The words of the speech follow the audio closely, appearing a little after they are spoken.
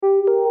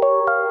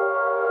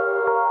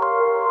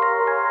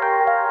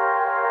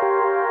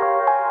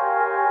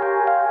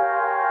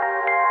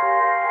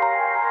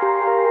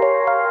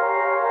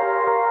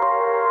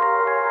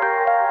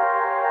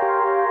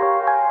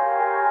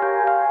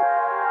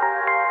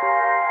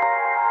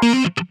Hey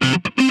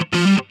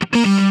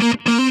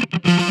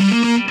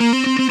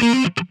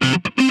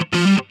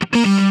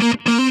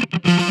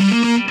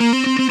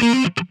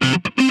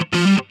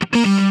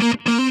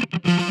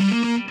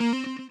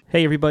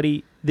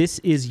everybody, this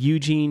is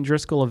Eugene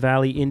Driscoll of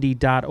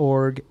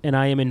ValleyIndy.org, and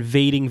I am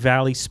invading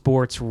Valley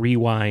Sports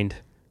Rewind,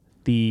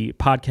 the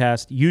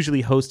podcast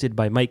usually hosted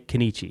by Mike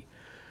Kenichi.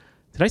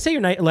 Did I say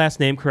your last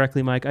name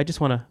correctly, Mike? I just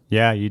want to...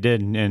 Yeah, you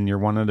did, and you're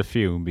one of the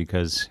few,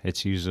 because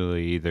it's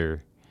usually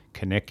either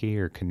Kaneki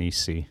or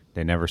Kanisi.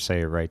 They never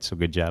say it right, so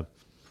good job.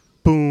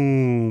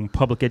 Boom!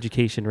 Public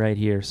education right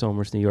here,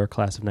 Somers, New York,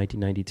 class of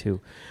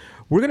 1992.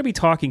 We're going to be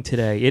talking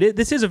today.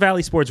 This is a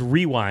Valley Sports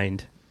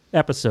Rewind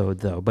episode,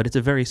 though, but it's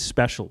a very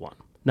special one.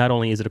 Not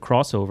only is it a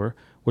crossover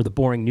where the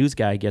boring news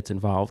guy gets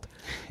involved,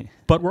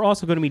 but we're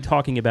also going to be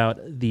talking about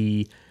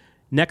the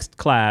next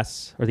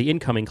class, or the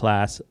incoming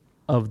class,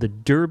 of the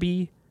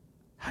Derby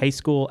High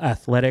School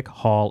Athletic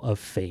Hall of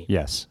Fame.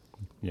 Yes.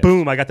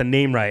 Boom, I got the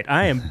name right.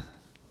 I am...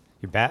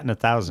 You're batting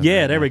 1,000.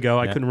 Yeah, right there now. we go.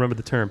 I couldn't remember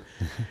the term.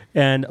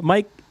 And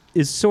Mike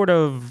is sort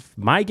of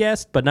my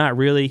guest, but not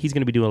really. He's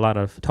going to be doing a lot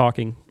of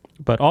talking.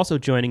 But also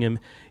joining him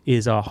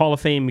is a Hall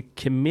of Fame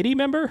committee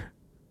member.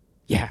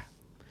 Yeah.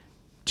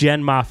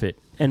 Jen Moffitt.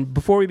 And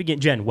before we begin,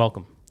 Jen,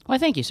 welcome. Why,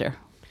 thank you, sir.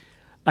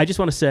 I just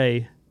want to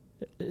say,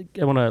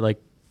 I want to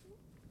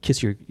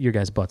kiss your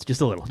guys' butts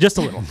just a little. Just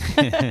a little.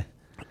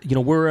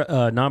 We're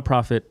a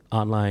nonprofit,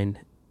 online,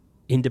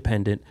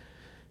 independent,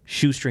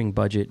 shoestring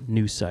budget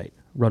news site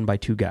run by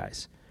two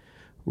guys.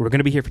 We're going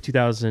to be here for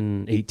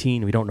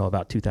 2018. We don't know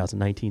about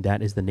 2019.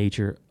 That is the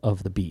nature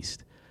of the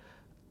beast.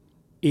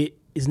 It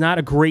is not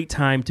a great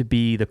time to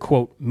be the,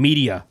 quote,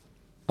 media,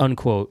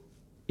 unquote,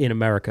 in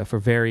America for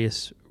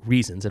various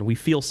reasons, and we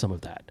feel some of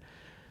that.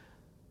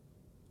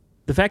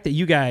 The fact that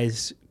you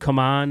guys come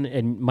on,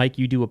 and Mike,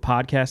 you do a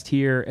podcast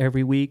here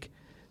every week,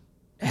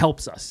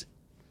 helps us.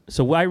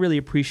 So I really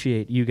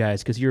appreciate you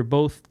guys, because you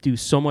both do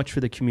so much for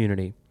the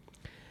community.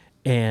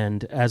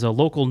 And as a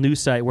local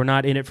news site, we're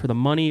not in it for the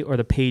money or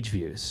the page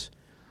views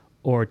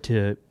or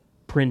to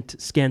print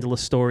scandalous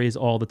stories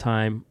all the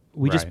time.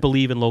 We just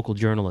believe in local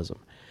journalism.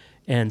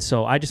 And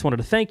so I just wanted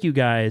to thank you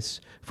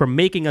guys for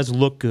making us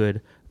look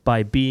good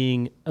by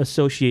being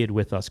associated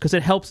with us, because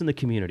it helps in the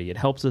community. It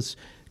helps us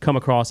come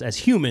across as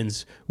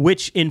humans,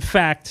 which, in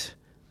fact,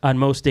 on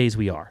most days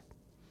we are.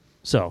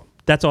 So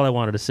that's all I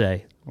wanted to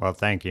say. Well,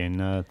 thank you,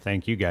 and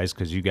thank you guys,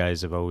 because you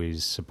guys have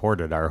always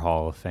supported our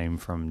Hall of Fame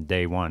from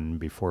day one.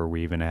 Before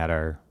we even had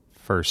our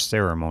first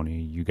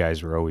ceremony, you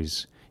guys were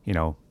always,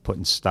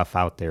 putting stuff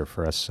out there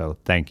for us, so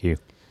thank you.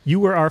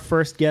 You were our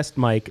first guest,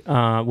 Mike.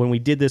 When we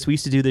did this, we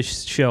used to do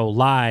this show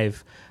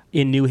live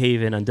in New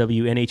Haven on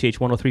WNHH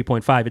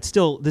 103.5. It's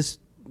still, this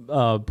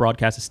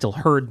broadcast is still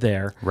heard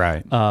there.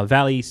 Right.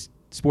 Valley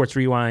Sports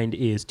Rewind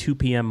is 2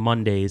 p.m.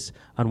 Mondays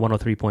on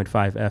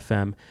 103.5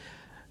 FM.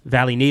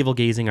 Valley Navel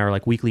Gazing,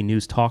 our weekly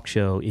news talk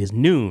show, is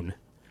noon.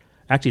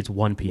 Actually, it's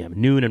 1 p.m.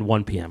 Noon and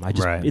 1 p.m.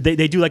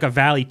 They do a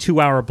Valley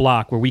 2-hour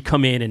block where we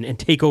come in and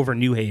take over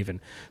New Haven.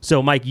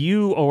 So, Mike,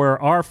 you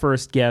were our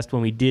first guest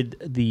when we did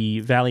the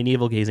Valley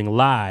Navel Gazing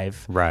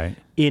live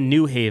in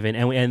New Haven,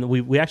 and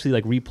we actually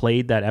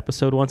replayed that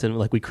episode once, and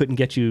we couldn't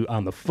get you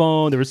on the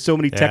phone. There were so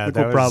many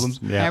technical problems.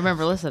 Yeah. I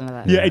remember listening to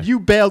that. Yeah, and you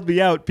bailed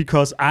me out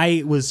because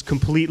I was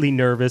completely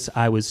nervous.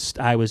 I was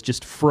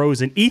just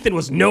frozen. Ethan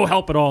was no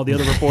help at all, the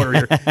other reporter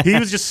here. He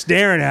was just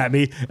staring at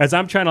me as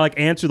I'm trying to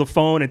answer the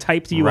phone and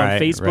type to you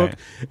on Facebook. Right.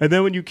 And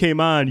then when you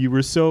came on, you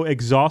were so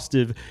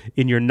exhaustive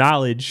in your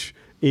knowledge,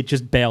 it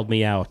just bailed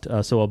me out.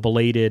 So a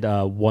belated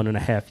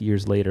 1.5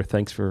 years later,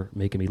 thanks for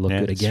making me look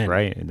good again.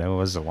 Right. That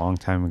was a long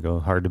time ago.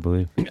 Hard to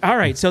believe. All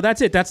right. So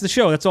that's it. That's the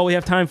show. That's all we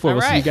have time for.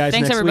 We'll see you guys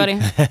next week.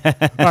 Thanks,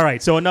 everybody. All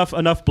right. So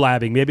enough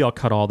blabbing. Maybe I'll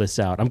cut all this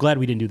out. I'm glad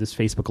we didn't do this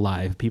Facebook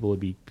Live. People would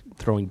be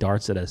throwing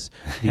darts at us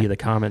via the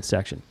comment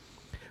section.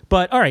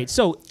 But all right.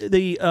 So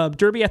the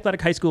Derby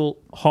Athletic High School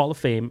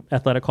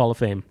Athletic Hall of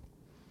Fame,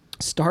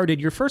 started.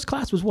 Your first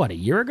class was what, a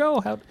year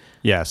ago?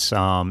 Yes,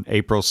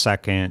 April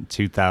 2nd,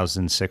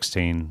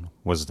 2016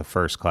 was the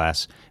first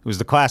class. It was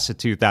the class of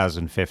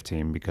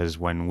 2015 because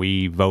when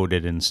we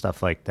voted and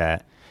stuff like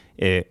that,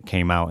 it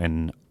came out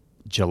in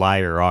July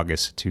or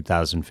August of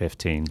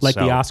 2015. Like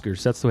the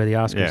Oscars. That's the way the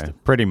Oscars do.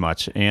 Pretty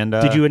much. And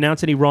did you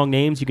announce any wrong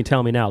names? You can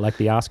tell me now. Like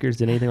the Oscars,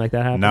 did anything like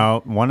that happen?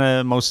 No. One of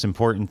the most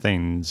important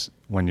things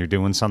when you're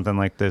doing something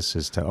like this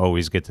is to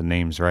always get the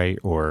names right,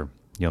 or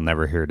you'll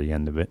never hear the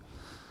end of it.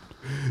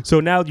 So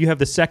now you have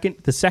the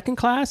second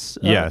class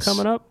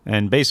coming up?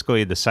 And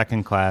basically the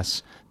second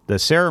class, the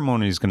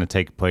ceremony is going to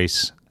take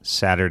place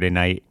Saturday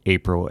night,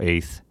 April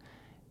 8th,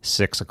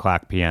 6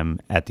 o'clock p.m.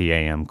 at the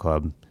AM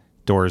Club.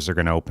 Doors are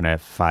going to open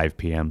at 5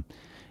 p.m.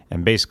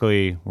 And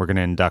basically we're going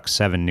to induct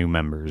 7 new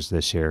members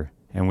this year.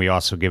 And we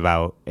also give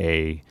out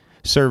a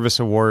service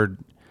award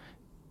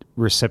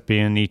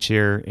recipient each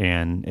year,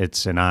 and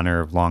it's in honor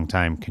of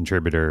longtime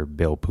contributor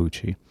Bill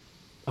Pucci.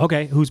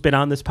 Okay, who's been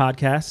on this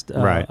podcast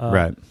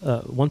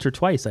once or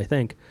twice, I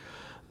think.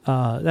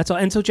 That's all.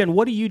 And so, Jen,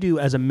 what do you do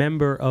as a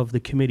member of the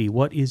committee?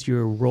 What is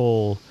your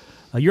role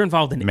You're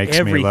involved in Makes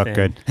everything. me look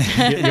good.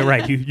 You're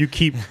right. You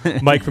keep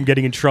Mike from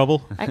getting in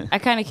trouble. I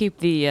kind of keep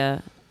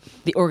the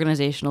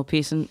organizational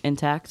piece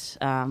intact,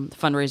 the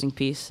fundraising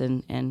piece,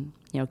 and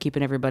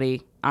keeping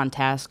everybody on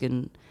task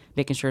and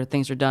making sure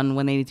things are done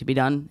when they need to be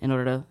done in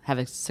order to have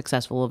a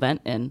successful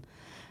event. And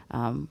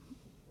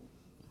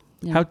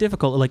How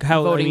difficult? Like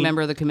how voting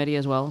member of the committee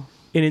as well.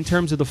 And in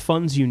terms of the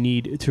funds you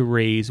need to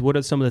raise, what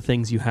are some of the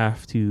things you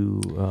have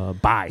to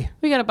buy?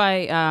 We got to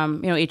buy,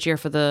 each year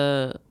for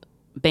the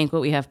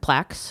banquet, we have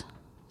plaques.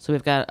 So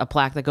we've got a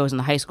plaque that goes in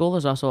the high school.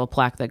 There's also a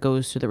plaque that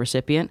goes to the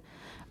recipient.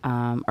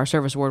 Our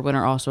service award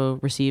winner also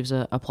receives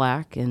a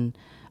plaque. And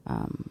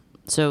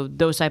so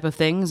those type of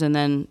things. And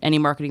then any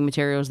marketing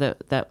materials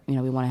that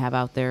we want to have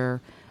out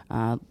there.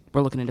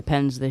 We're looking into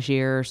pens this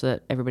year so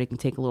that everybody can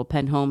take a little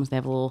pen home. So they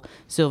have a little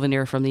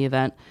souvenir from the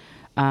event.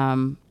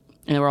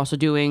 And we're also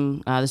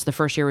doing, this is the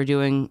first year we're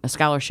doing a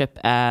scholarship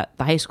at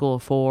the high school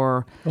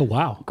for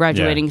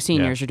graduating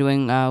seniors. We're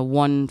doing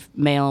one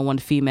male and one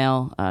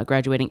female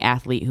graduating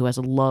athlete who has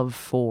a love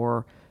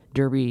for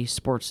Derby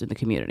sports in the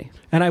community.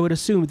 And I would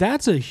assume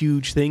that's a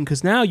huge thing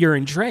because now you're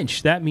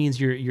entrenched. That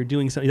means you're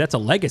doing something. That's a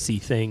legacy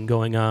thing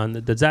going on.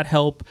 Does that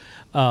help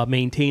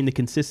maintain the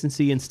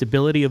consistency and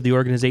stability of the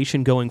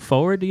organization going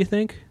forward, do you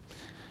think?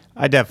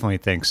 I definitely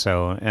think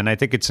so. And I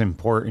think it's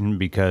important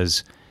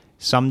because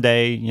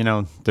someday,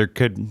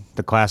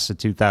 the class of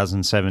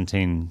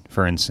 2017,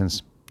 for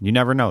instance, you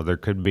never know. There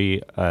could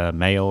be a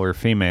male or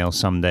female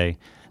someday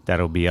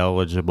that'll be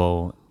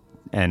eligible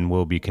and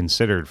will be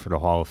considered for the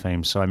Hall of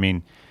Fame. So, I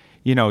mean,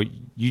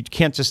 you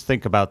can't just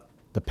think about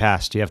the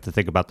past. You have to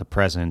think about the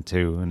present,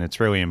 too. And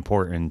it's really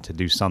important to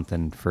do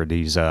something for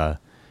these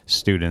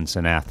students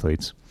and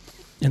athletes.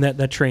 And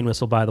that train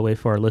whistle, by the way,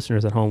 for our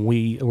listeners at home,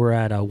 we're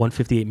at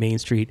 158 Main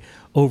Street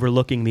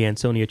overlooking the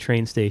Ansonia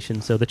train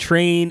station. So the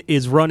train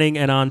is running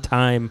and on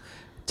time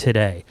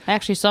today. I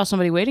actually saw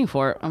somebody waiting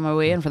for it on my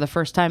way in for the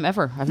first time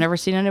ever. I've never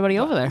seen anybody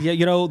over there. Yeah, I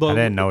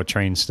didn't know a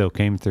train still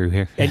came through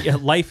here. And a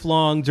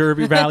lifelong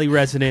Derby Valley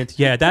resident.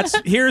 Yeah,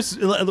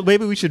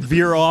 maybe we should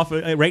veer off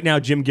right now.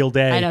 Jim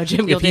Gilday. I know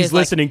Jim Gilday. If he's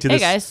listening to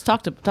this, hey guys,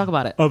 talk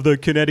about it. Of the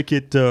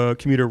Connecticut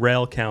Commuter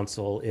Rail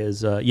Council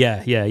is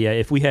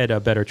If we had a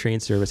better train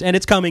service, and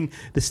it's coming,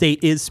 the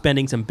state is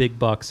spending some big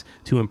bucks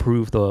to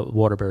improve the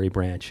Waterbury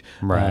branch.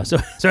 Right. So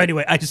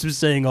anyway, I just was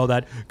saying all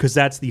that because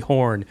that's the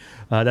horn.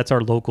 That's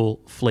our local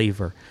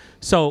flavor.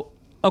 So,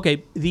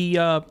 okay,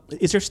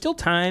 is there still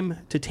time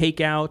to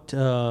take out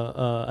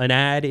an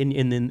ad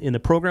in the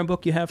program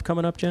book you have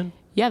coming up, Jen?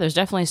 Yeah, there's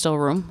definitely still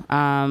room.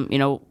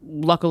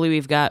 Luckily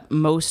we've got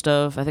I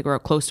think we're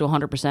close to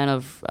 100%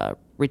 of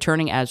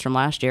returning ads from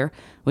last year.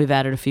 We've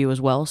added a few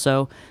as well.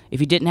 So if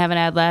you didn't have an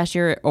ad last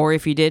year, or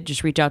if you did,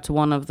 just reach out to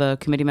one of the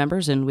committee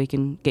members and we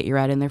can get your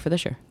ad in there for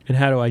this year. And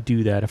how do I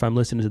do that? If I'm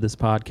listening to this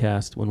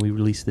podcast when we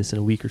release this in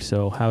a week or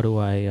so, how do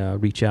I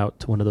reach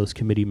out to one of those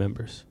committee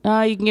members?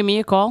 You can give me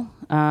a call,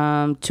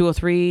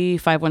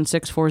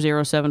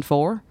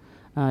 203-516-4074.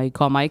 You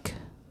call Mike.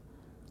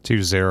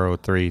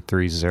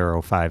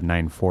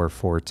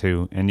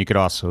 203-305-9442. And you could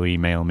also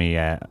email me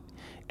at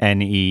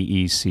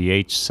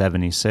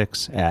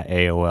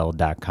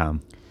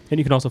neech76@aol.com. And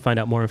you can also find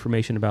out more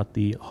information about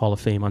the Hall of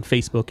Fame on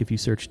Facebook if you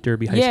search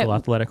Derby High School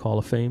Athletic Hall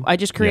of Fame. I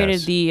just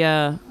created the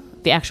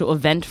actual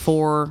event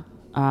for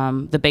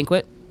the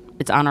banquet.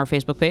 It's on our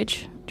Facebook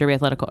page,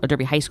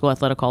 Derby High School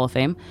Athletic Hall of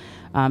Fame.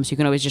 So you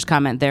can always just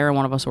comment there, and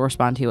one of us will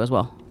respond to you as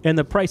well. And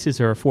the prices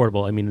are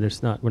affordable. I mean, we're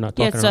not talking.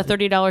 Yeah, it's a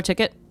 $30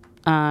 ticket.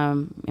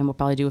 And we'll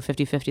probably do a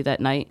 50-50 that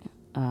night.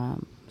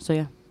 So,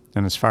 yeah.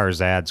 And as far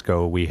as ads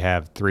go, we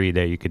have 3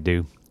 that you could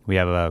do. We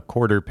have a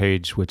quarter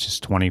page, which is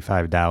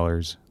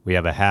 $25. We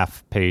have a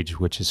half page,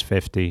 which is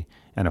 $50,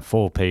 and a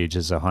full page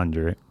is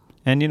 $100.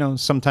 And,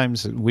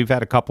 sometimes we've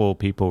had a couple of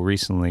people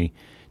recently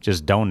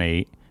just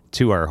donate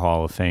to our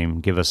Hall of Fame,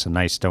 give us a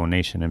nice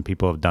donation, and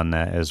people have done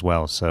that as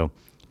well. So,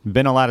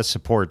 been a lot of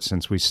support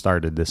since we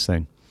started this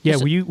thing. Yeah,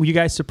 were you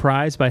guys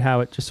surprised by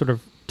how it just sort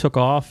of took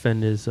off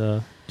and is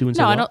doing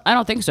so well? No, I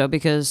don't think so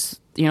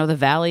because the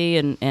Valley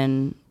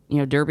and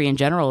Derby in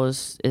general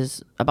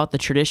is about the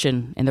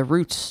tradition and the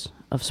roots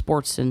of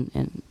sports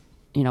in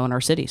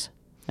our cities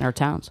and our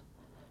towns.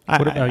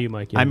 What about you,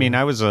 Mike? I mean,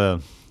 I was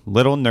a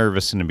little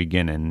nervous in the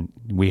beginning.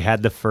 We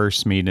had the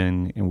first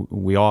meeting, and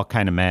we all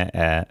kind of met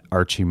at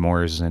Archie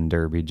Moore's in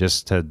Derby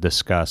just to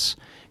discuss,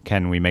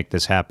 can we make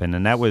this happen?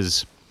 And that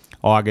was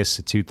August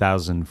of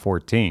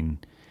 2014.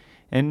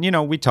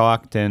 And, we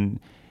talked, and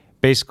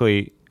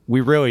basically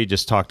we really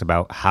just talked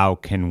about how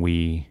can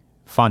we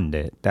fund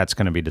it. That's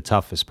going to be the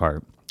toughest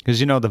part. Because,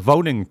 the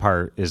voting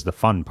part is the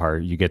fun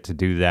part. You get to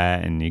do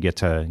that, and you get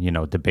to,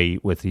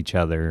 debate with each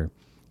other,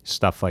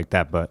 stuff like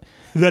that. But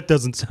that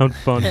doesn't sound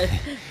fun.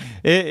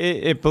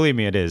 it believe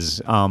me, it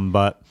is.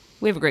 But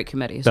we have a great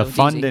committee.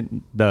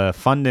 The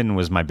funding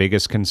was my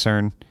biggest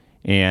concern.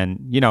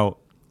 And,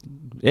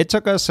 it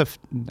took us,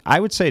 I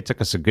would say it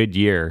took us a good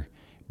year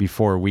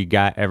before we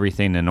got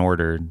everything in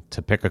order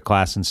to pick a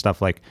class and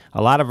stuff. Like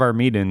a lot of our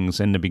meetings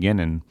in the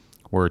beginning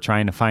were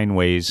trying to find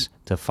ways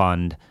to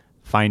fund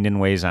finding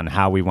ways on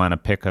how we want to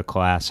pick a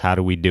class, how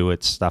do we do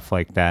it, stuff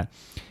like that.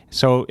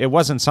 So it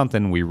wasn't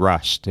something we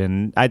rushed,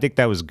 and I think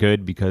that was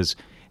good because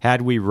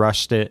had we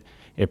rushed it,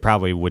 it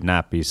probably would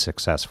not be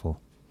successful.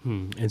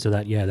 And so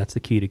that's the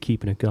key to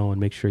keeping it going.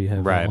 Make sure you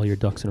have Right. all your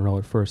ducks in a row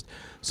at first.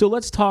 So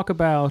let's talk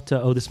about,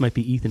 this might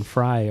be Ethan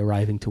Fry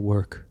arriving to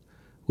work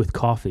with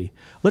coffee.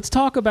 Let's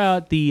talk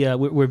about the,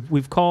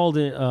 we've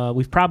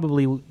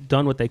probably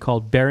done what they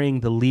called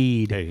burying the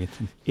lead. Hey,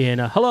 Ethan.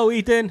 Hello,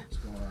 Ethan. What's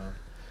going on?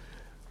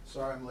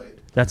 Sorry I'm late.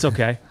 That's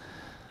okay.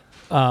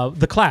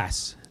 The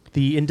class,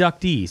 the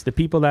inductees, the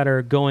people that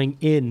are going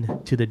in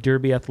to the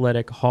Derby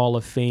Athletic Hall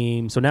of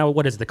Fame. So now,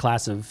 what is the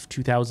class of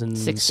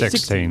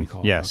 2016? we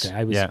call it. Yes.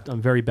 Okay,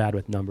 I'm very bad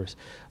with numbers.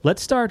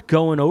 Let's start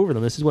going over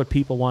them. This is what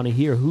people want to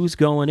hear. Who's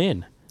going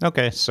in?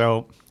 Okay,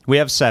 so we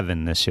have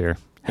 7 this year.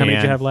 How many did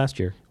you And have last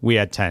year? We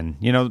had 10.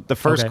 You know, the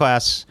first Okay.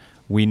 class,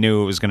 we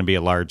knew it was going to be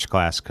a large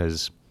class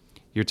because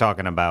you're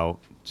talking about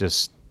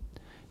just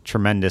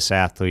tremendous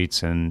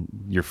athletes, and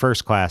your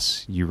first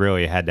class, you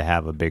really had to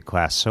have a big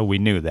class. So we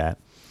knew that.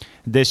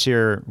 This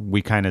year,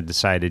 we kind of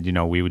decided,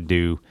 we would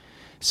do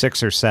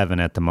 6 or 7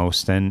 at the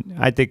most. And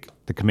I think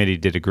the committee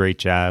did a great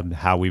job,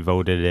 how we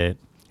voted it.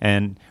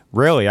 And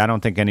really, I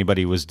don't think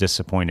anybody was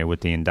disappointed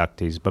with the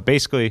inductees. But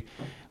basically,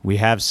 we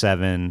have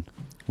 7.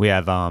 We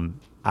have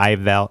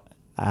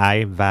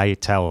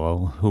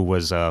Vitello, who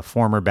was a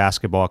former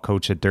basketball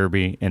coach at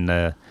Derby in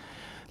the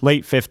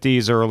late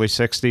 50s, early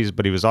 60s,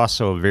 but he was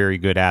also a very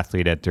good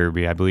athlete at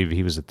Derby. I believe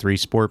he was a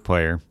 3-sport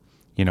player.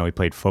 He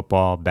played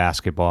football,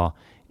 basketball,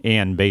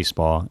 and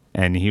baseball,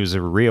 and he was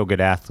a real good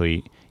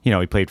athlete.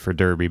 He played for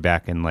Derby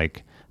back in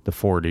like the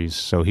 40s,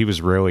 so he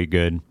was really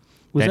good.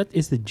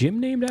 Is the gym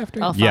named after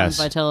him? Alphonse Yes.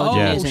 Vitello Oh,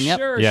 Gymnasium. Yep.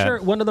 sure, Yeah.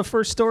 sure. One of the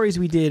first stories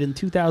we did in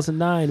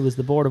 2009 was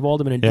the Board of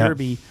Aldermen in Yeah.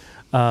 Derby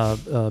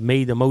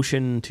made a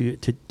motion to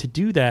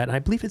do that. And I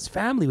believe his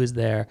family was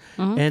there,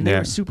 and they Yeah.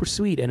 were super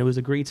sweet, and it was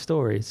a great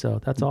story. So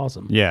that's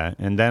awesome. Yeah,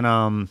 and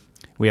then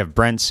we have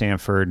Brent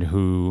Sanford,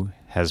 who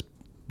has,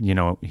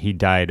 he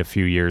died a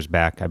few years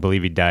back. I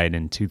believe he died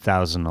in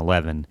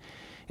 2011.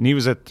 And he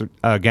was,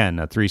 again,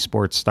 a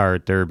 3-sport star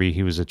at Derby.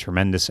 He was a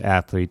tremendous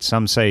athlete.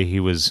 Some say he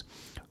was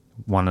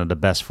one of the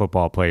best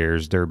football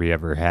players Derby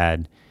ever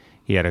had.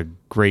 He had a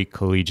great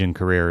collegiate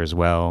career as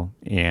well.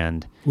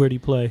 And Where do you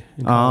play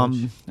in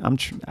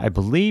college? I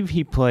believe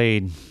he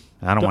played.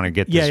 I don't want to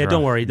get this yeah, wrong.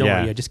 don't worry.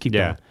 Yeah, just keep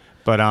going.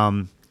 But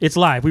It's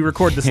live. We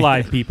record this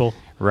live, people.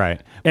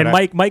 right. And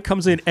But Mike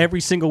comes in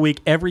every single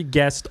week. Every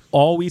guest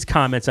always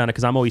comments on it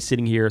because I'm always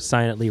sitting here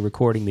silently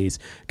recording these.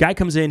 Guy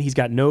comes in. He's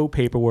got no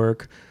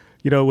paperwork.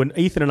 When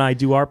Ethan and I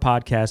do our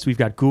podcast, we've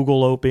got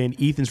Google open.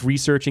 Ethan's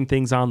researching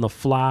things on the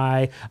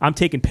fly. I'm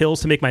taking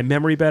pills to make my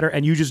memory better,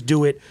 and you just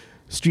do it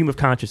stream of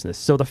consciousness.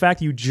 So the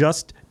fact you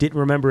just didn't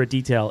remember a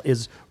detail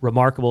is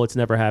remarkable. It's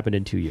never happened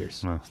in 2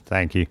 years. Well,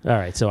 thank you. All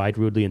right, so I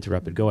rudely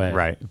interrupted. Go ahead.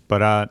 Right.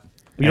 But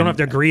You don't have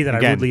to agree that I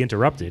again, rudely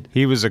interrupted.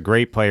 He was a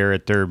great player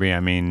at Derby. I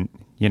mean,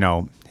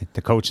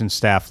 the coaching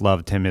staff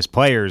loved him. His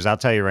players, I'll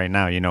tell you right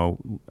now,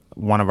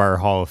 one of our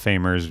Hall of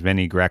Famers,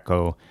 Vinny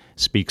Greco,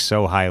 speaks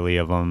so highly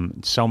of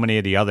him. So many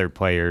of the other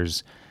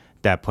players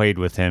that played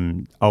with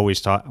him always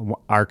taught.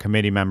 Our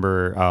committee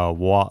member,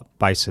 Walt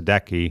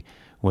Bisadecki,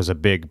 was a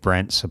big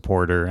Brent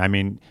supporter. I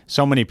mean,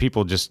 so many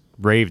people just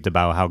raved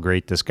about how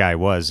great this guy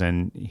was.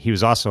 And he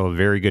was also a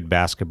very good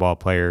basketball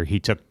player. He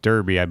took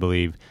Derby, I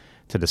believe,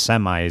 to the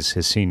semis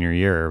his senior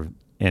year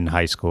in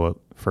high school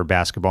for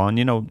basketball.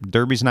 And,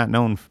 Derby's not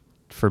known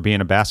for being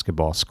a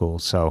basketball school.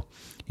 So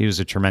he was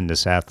a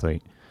tremendous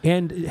athlete.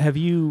 And have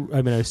you, I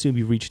assume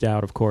you reached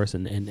out, of course,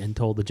 and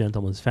told the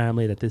gentleman's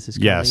family that this is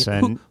coming? Yes,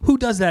 and- who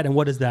does that, and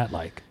what is that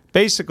like?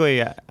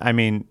 Basically, I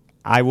mean,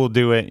 I will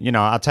do it.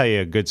 I'll tell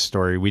you a good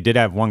story. We did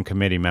have one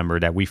committee member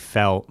that we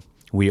felt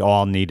we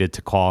all needed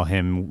to call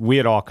him. We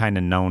had all kind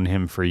of known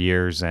him for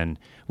years, and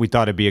we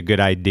thought it'd be a good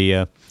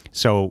idea.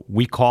 So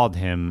we called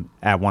him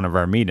at one of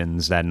our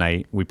meetings that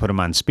night. We put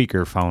him on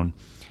speakerphone,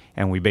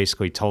 and we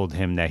basically told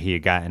him that he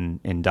had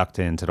gotten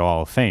inducted into the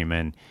Hall of Fame.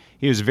 And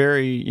he was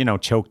very,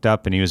 choked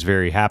up, and he was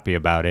very happy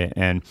about it.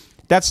 And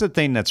that's the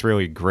thing that's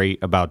really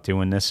great about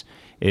doing this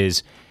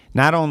is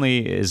not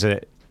only is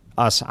it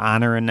us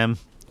honoring them,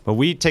 but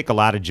we take a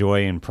lot of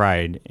joy and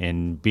pride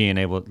in being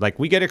able,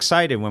 we get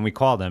excited when we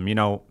call them.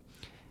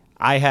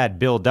 I had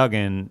Bill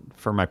Duggan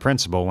for my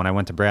principal when I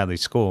went to Bradley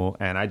School,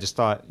 and I just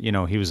thought,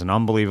 he was an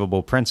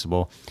unbelievable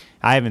principal.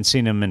 I haven't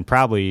seen him in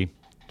probably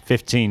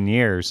 15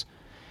 years.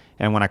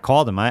 And when I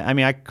called him,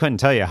 I couldn't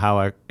tell you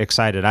how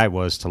excited I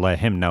was to let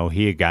him know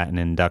he had gotten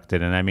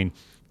inducted. And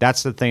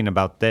that's the thing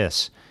about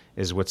this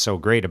is what's so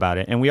great about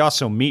it. And we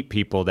also meet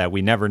people that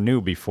we never knew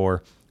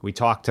before. We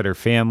talk to their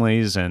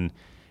families, and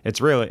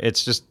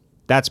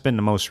that's been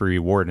the most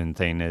rewarding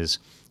thing is,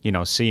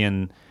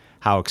 seeing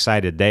how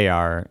excited they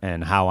are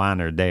and how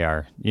honored they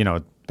are.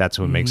 That's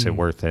what makes it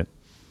worth it.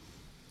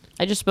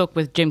 I just spoke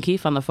with Jim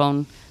Keefe on the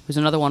phone, who's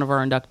another one of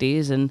our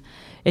inductees, and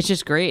it's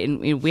just great.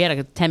 And we had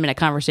a 10-minute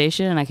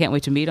conversation, and I can't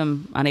wait to meet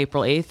him on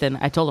April 8th. And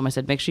I told him, I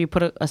said, make sure you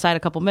put aside a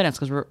couple minutes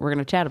because we're going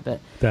to chat a bit.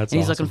 That's and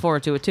he's awesome. looking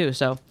forward to it too.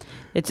 So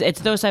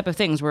it's those type of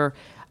things where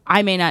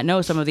I may not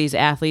know some of these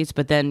athletes,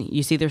 but then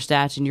you see their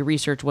stats and you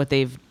research what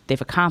they've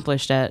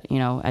accomplished at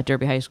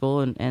Derby High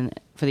School and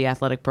for the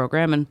athletic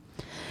program. And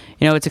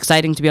it's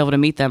exciting to be able to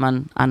meet them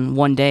on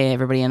one day,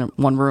 everybody in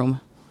one room.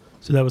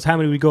 So that was how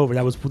many we go over?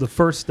 That was the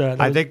first.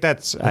 I think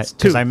that's two.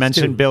 because I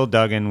mentioned Two. Bill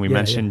Duggan. We Yeah,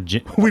 mentioned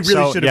yeah. Jim. We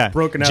really should have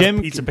broken out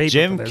a piece of paper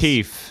Jim for this.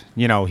 Keefe.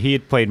 He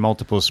had played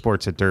multiple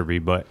sports at Derby,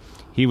 but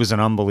he was an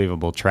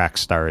unbelievable track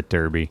star at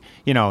Derby.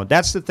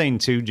 That's the thing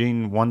too,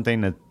 Gene. One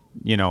thing that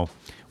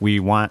we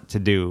want to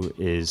do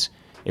is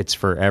it's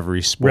for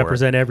every sport.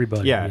 Represent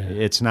everybody. Yeah,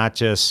 it's not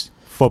just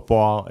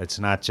football. It's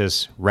not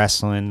just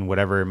wrestling,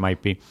 whatever it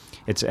might be.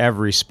 It's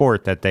every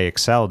sport that they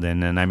excelled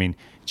in. And I mean,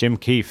 Jim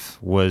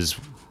Keefe was.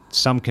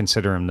 Some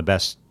consider him the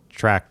best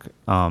track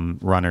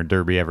runner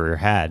Derby ever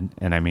had.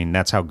 And I mean,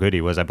 that's how good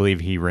he was. I believe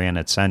he ran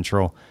at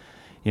Central,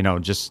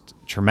 just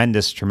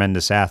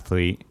tremendous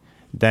athlete.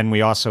 Then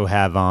we also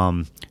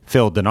have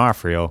Phil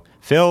D'Onofrio.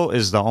 Phil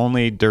is the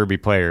only Derby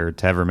player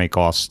to ever make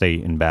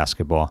All-State in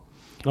basketball.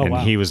 Oh, and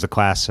wow. he was the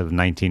class of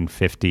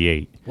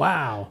 1958.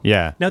 Wow.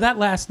 Yeah. Now that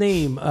last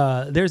name,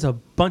 there's a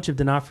bunch of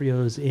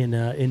D'Onofrios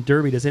in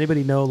Derby. Does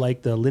anybody know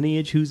like the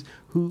lineage? Who's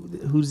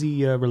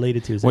he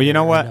related to? Well, you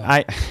know what?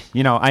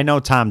 I know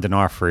Tom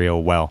D'Onofrio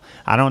well.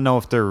 I don't know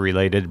if they're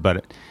related,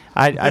 but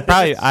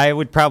I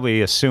would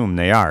probably assume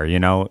they are.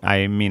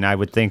 I mean, I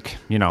would think.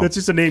 That's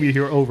just a name you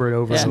hear over and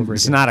over Yeah. and over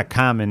It's again. not a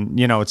common.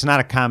 It's not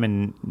a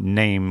common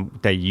name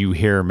that you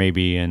hear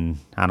maybe in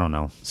I don't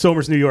know.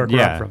 Somers, New York,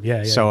 where I'm from.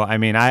 Yeah. So I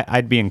mean,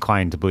 I'd be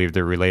inclined to believe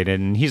they're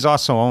related, and he's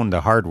also owned a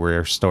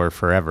hardware store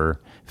forever.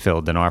 Phil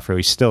D'Onofrio,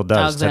 he still does.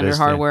 Alexander to this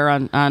day. Hardware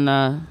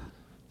on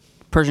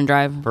Persian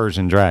Drive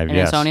Persian Drive, in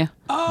yes. Ansonia.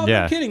 Oh,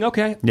 Yeah. no kidding.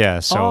 Okay. Yeah,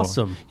 so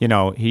Awesome.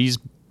 He's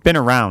been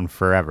around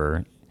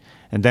forever.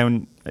 And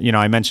then,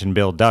 I mentioned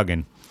Bill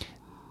Duggan.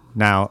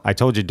 Now, I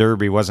told you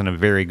Derby wasn't a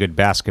very good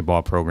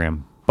basketball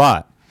program,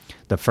 but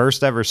the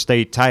first ever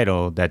state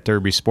title that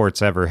Derby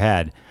Sports ever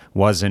had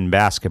was in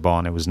basketball,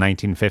 and it was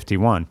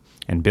 1951.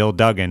 And Bill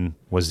Duggan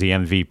was the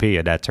MVP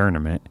of that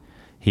tournament.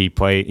 He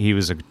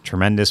was a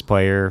tremendous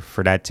player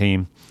for that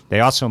team. They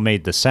also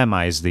made the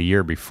semis the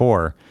year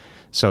before.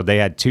 So they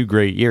had 2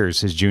 great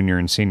years, his junior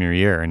and senior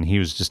year, and he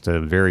was just a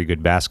very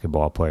good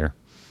basketball player.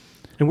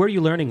 And where are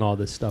you learning all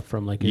this stuff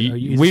from? Like,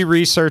 We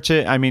research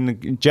it. I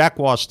mean, Jack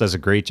Walsh does a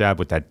great job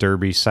with that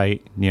Derby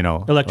site,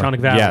 Electronic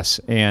Valley. Yes,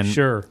 and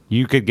Sure.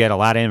 you could get a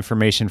lot of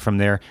information from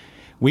there.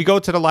 We go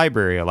to the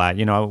library a lot.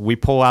 We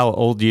pull out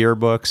old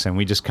yearbooks and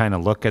we just kind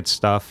of look at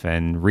stuff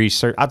and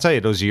research. I'll tell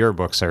you, those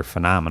yearbooks are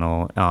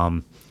phenomenal.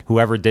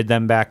 Whoever did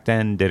them back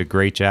then did a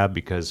great job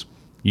because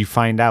you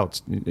find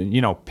out,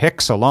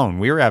 pics alone.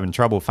 We were having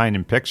trouble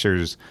finding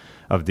pictures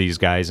of these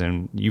guys,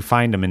 and you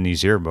find them in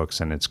these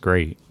yearbooks, and it's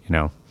great,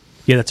 Yeah,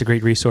 that's a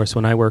great resource.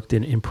 When I worked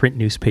in print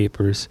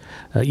newspapers,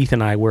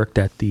 Ethan and I worked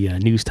at the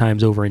News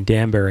Times over in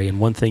Danbury, and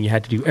one thing you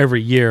had to do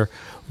every year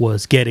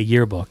was get a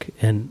yearbook.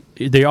 And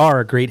they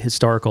are a great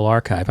historical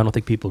archive. I don't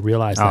think people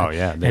realize that. Oh,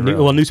 yeah, they And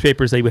really-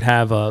 newspapers, they would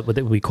have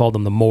we called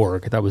them the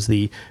morgue. That was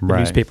the Right.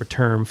 newspaper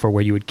term for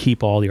where you would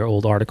keep all your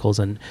old articles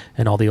and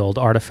all the old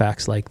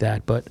artifacts like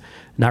that. But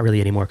not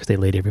really anymore because they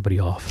laid everybody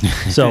off.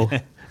 So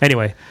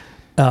anyway,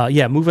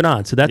 moving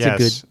on. So that's a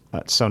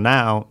good... So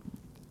now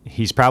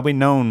he's probably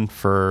known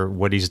for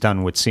what he's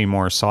done with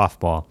Seymour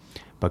softball,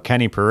 but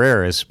Kenny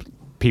Pereira's,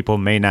 people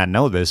may not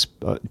know this,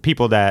 but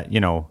people that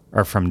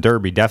are from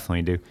Derby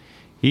definitely do.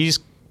 He's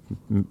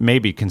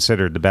maybe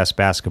considered the best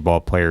basketball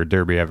player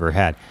Derby ever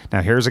had.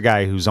 Now here's a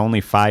guy who's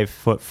only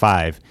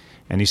 5'5",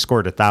 and he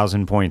scored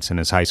 1,000 points in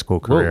his high school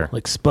career. Whoa,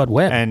 like Spud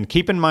Webb. And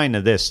keep in mind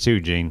of this too,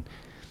 Gene.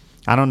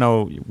 I don't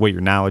know what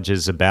your knowledge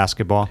is of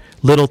basketball.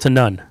 Little to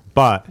none.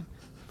 But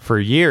for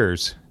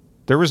years,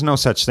 there was no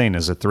such thing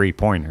as a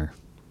three-pointer.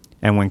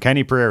 And when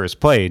Kenny Pereira's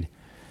played,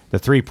 the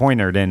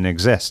three-pointer didn't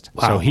exist.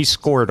 Wow. So he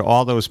scored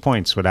all those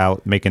points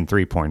without making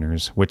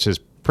three-pointers, which is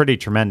pretty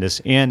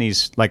tremendous. And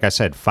he's, like I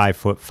said,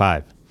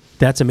 5'5".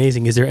 That's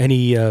amazing. Is there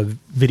any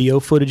video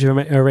footage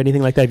or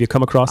anything like that? Have you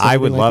come across anything I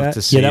would like love that?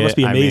 to see Yeah, that it. must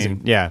be amazing. I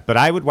mean, yeah, but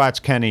I would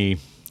watch Kenny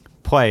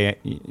play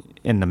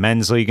in the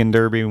men's league in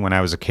Derby. When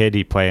I was a kid,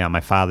 he'd play on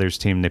my father's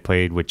team. They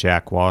played with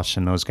Jack Walsh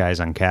and those guys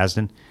on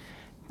Kasdan.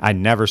 I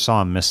never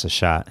saw him miss a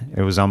shot.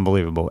 It was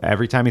unbelievable.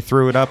 Every time he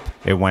threw it up,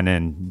 it went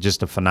in.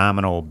 Just a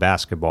phenomenal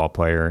basketball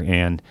player.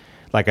 And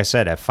like I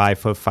said, at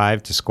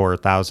 5'5" to score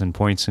 1,000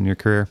 points in your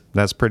career,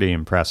 that's pretty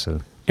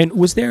impressive. And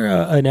was there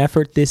an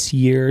effort this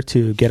year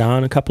to get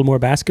on a couple more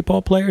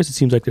basketball players? It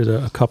seems like there's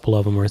a couple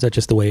of them, or is that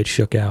just the way it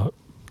shook out?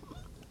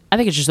 I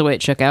think it's just the way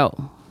it shook out.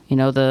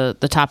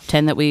 The top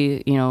 10 that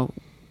we,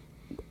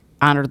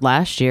 honored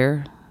last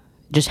year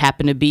just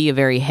happened to be a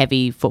very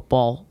heavy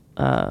football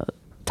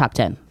top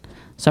 10.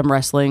 Some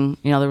wrestling,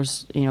 there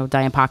was,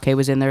 Diane Paquet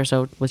was in there,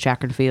 so with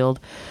Chakron Field.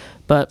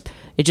 But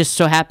it just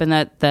so happened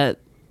that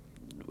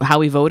how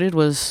we voted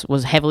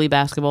was heavily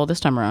basketball this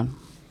time around.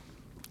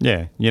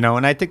 Yeah,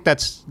 and I think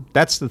that's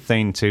the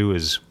thing too,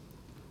 is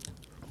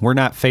we're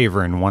not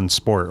favoring one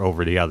sport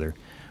over the other.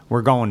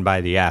 We're going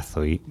by the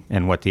athlete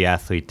and what the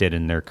athlete did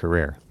in their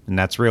career. And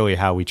that's really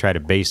how we try to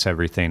base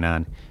everything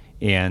on.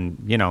 And,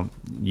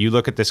 you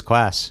look at this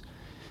class,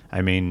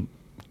 I mean,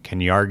 can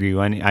you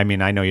argue any? I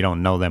mean, I know you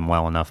don't know them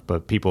well enough,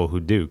 but people who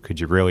do, could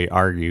you really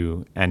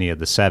argue any of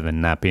the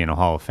 7 not being a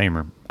Hall of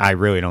Famer? I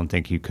really don't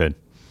think you could.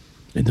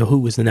 And who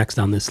was the next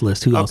on this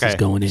list? Who else is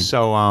going in?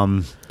 So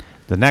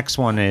the next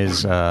one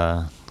is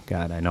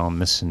God, I know I'm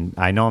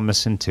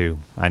missing 2.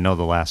 I know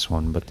the last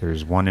one, but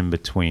there's one in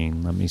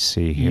between. Let me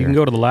see here. You can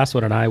go to the last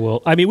one, and I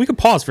will. I mean, we can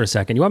pause for a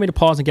second. You want me to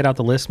pause and get out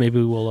the list?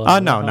 Maybe we'll.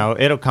 No,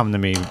 it'll come to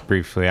me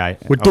briefly.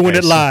 We're doing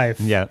it live.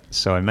 Yeah.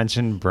 So I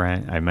mentioned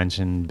Brent. I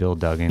mentioned Bill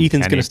Duggan.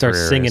 Ethan's going to start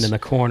Carreras. singing in the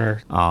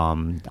corner.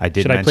 I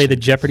did. Should I play the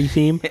Jeopardy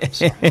theme?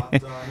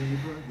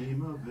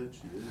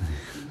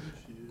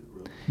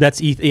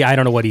 That's Ethan. Yeah, I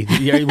don't know what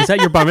Ethan. Was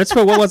that your bar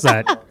mitzvah? What was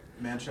that?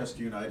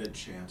 Manchester United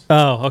chant.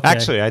 Oh, okay.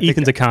 Actually,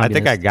 Ethan's a communist. I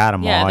think I got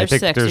them all. I think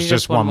 6. there's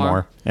just one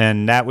more,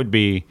 and that would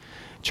be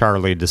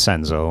Charlie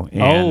DeCenzo.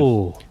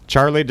 And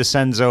Charlie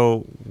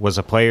DeCenzo was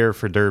a player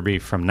for Derby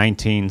from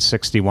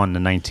 1961 to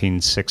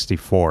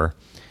 1964.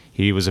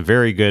 He was a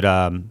very good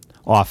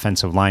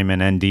offensive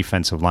lineman and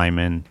defensive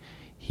lineman.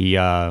 He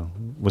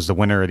was the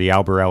winner of the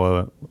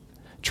Albarella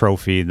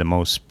Trophy, the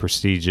most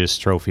prestigious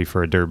trophy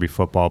for a Derby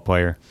football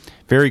player.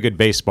 Very good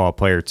baseball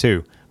player,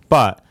 too.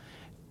 But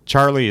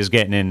Charlie is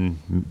getting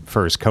in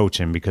for his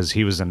coaching because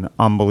he was an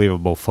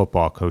unbelievable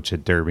football coach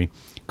at Derby.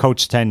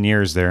 Coached 10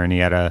 years there, and he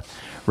had a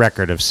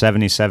record of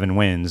 77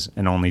 wins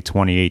and only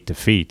 28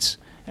 defeats.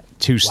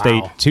 Two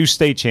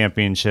state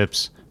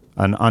championships,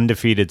 an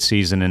undefeated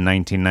season in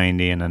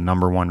 1990, and a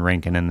number 1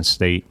 ranking in the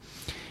state.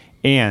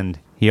 And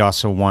he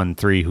also won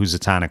 3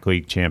 Housatonic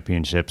League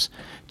championships.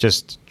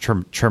 Just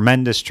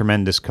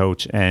tremendous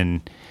coach.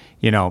 And,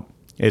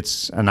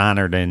 it's an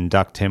honor to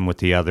induct him with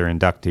the other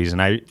inductees.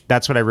 And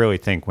that's what I really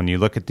think. When you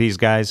look at these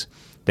guys,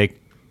 they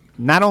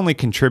not only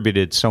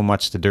contributed so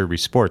much to Derby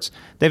sports,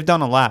 they've done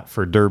a lot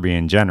for Derby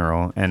in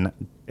general. And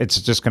it's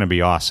just going to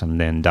be awesome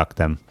to induct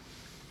them.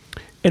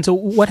 And so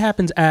what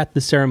happens at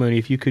the ceremony,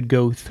 if you could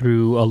go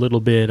through a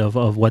little bit of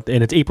what,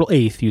 and it's April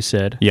 8th, you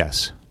said?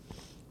 Yes.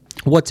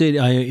 What's it,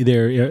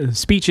 their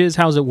speeches,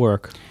 how's it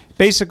work?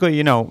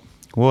 Basically,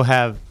 we'll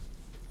have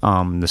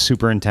the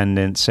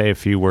superintendent say a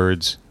few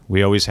words.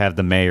 We always have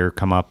the mayor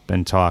come up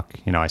and talk.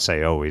 I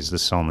say always.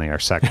 This is only our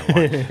second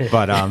one.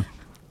 But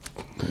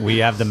we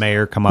have the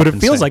mayor come up and say. But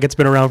it feels like it's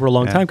been around for a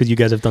long time because you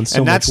guys have done so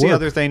much work. And that's the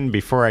other thing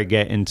before I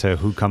get into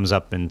who comes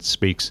up and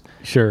speaks.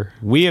 Sure.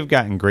 We have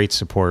gotten great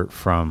support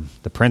from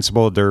the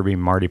principal of Derby,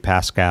 Marty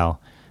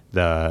Pascal,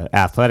 the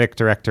athletic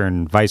director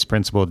and vice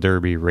principal of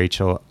Derby,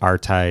 Rachel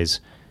Artiz.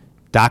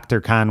 Dr.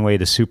 Conway,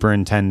 the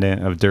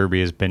superintendent of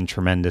Derby, has been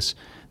tremendous.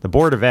 The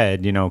Board of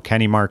Ed,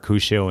 Kenny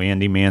Marcuscio,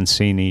 Andy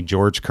Mancini,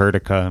 George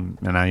Kurtica,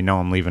 and I know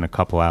I'm leaving a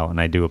couple out, and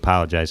I do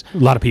apologize. A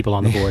lot of people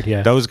on the board,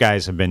 yeah. Those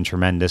guys have been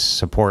tremendous,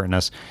 supporting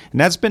us. And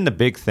that's been the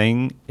big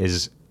thing,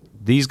 is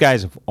these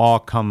guys have all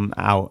come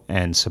out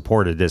and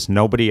supported this.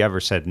 Nobody ever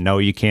said, no,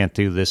 you can't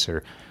do this,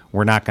 or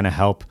we're not going to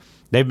help.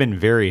 They've been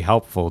very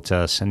helpful to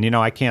us. And,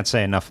 I can't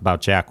say enough about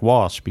Jack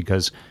Walsh,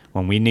 because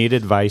when we need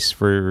advice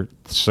for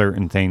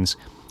certain things,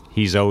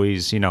 he's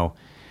always,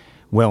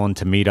 willing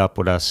to meet up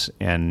with us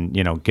and,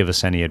 give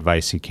us any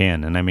advice he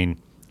can. And I mean,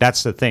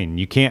 that's the thing.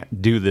 You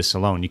can't do this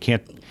alone. You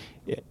can't,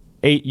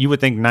 you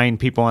would think 9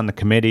 people on the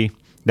committee,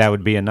 that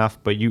would be enough,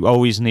 but you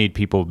always need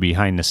people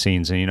behind the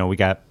scenes. And, we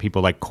got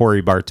people like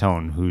Corey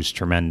Bartone, who's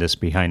tremendous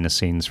behind the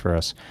scenes for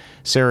us.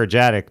 Sarah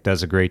Jadek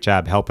does a great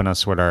job helping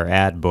us with our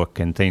ad book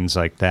and things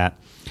like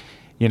that.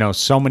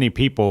 So many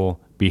people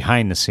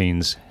behind the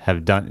scenes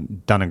have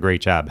done a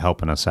great job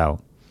helping us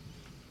out.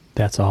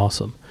 That's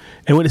awesome.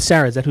 And what is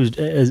Sarah? Is that who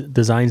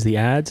designs the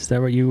ads? Is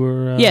that what you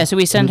were? Yeah, so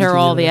we send her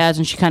all the ads,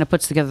 and she kind of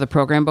puts together the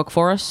program book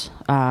for us.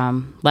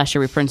 Last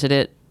year we printed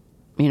it,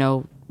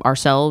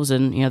 ourselves,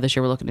 and this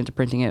year we're looking into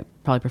printing it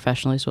probably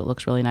professionally, so it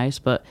looks really nice.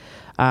 But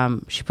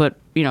she put,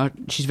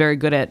 she's very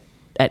good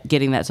at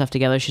getting that stuff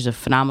together. She's a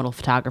phenomenal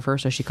photographer,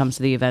 so she comes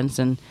to the events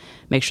and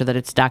makes sure that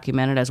it's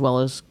documented, as well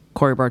as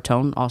Corey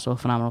Bartone, also a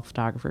phenomenal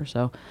photographer.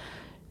 So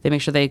they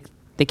make sure they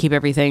keep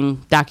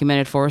everything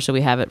documented for us, so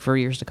we have it for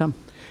years to come.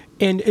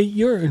 And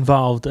you're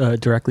involved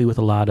directly with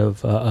a lot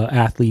of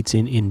athletes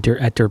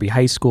at Derby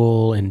High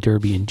School and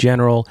Derby in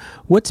general.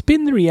 What's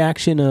been the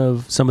reaction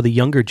of some of the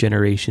younger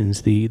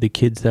generations, the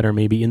kids that are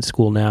maybe in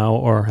school now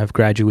or have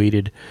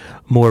graduated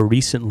more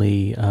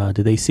recently?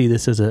 Do they see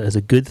this as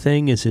a good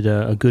thing? Is it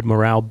a good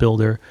morale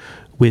builder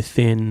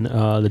within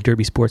the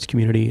Derby sports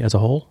community as a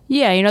whole?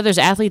 Yeah, there's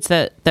athletes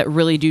that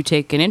really do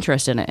take an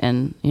interest in it,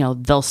 and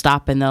they'll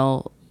stop and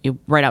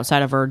right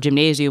outside of our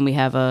gymnasium we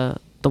have the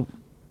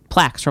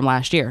plaques from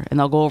last year, and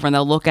they'll go over and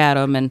they'll look at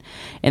them and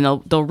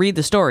they'll read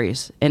the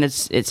stories, and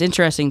it's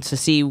interesting to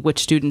see which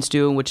students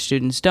do and which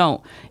students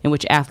don't, and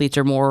which athletes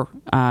are more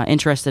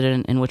interested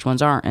in and which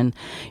ones aren't. And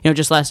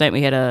just last night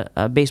we had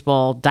a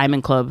baseball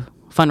diamond club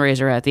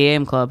fundraiser at the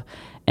AM Club,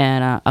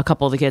 And a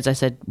couple of the kids, I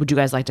said, would you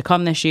guys like to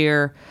come this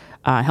year?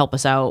 Help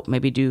us out,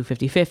 maybe do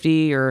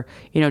 50-50 or,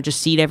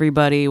 just seat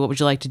everybody. What would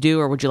you like to do?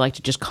 Or would you like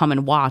to just come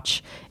and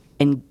watch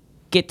and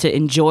get to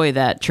enjoy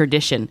that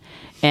tradition?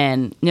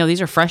 And,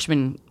 these are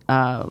freshmen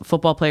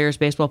football players,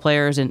 baseball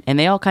players, and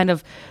they all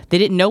they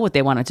didn't know what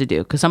they wanted to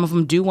do, because some of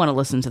them do want to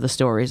listen to the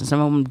stories, and some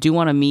of them do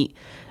want to meet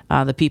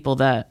the people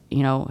that,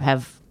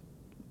 have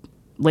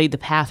laid the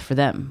path for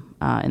them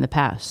in the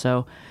past.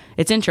 So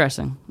it's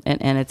interesting,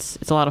 and it's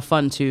a lot of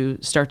fun to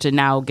start to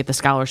now get the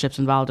scholarships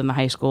involved in the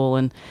high school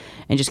and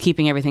just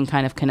keeping everything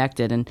kind of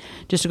connected. And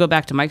just to go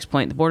back to Mike's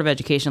point, the Board of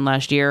Education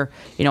last year,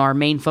 our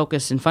main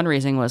focus in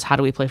fundraising was how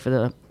do we play for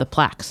the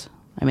plaques.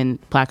 I mean,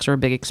 plaques are a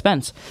big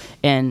expense,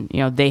 and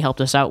they helped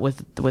us out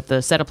with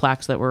the set of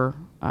plaques that were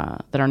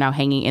that are now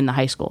hanging in the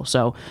high school.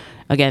 So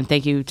again,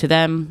 thank you to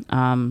them,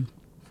 and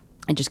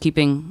just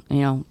keeping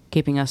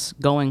us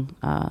going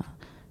when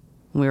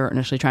we were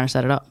initially trying to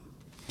set it up.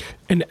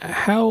 And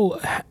how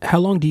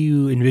long do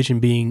you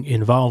envision being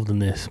involved in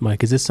this,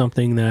 Mike? Is this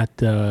something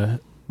that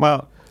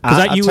Well,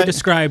 because you were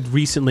described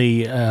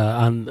recently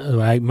I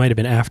might have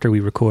been after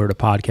we recorded a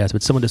podcast,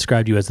 but someone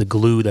described you as the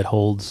glue that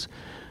holds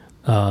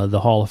the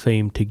Hall of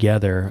Fame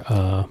together.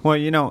 Well,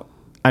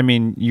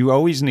 you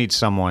always need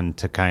someone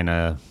to kind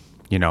of,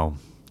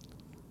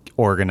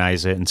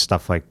 organize it and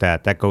stuff like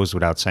that. That goes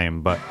without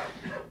saying. But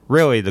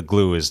really, the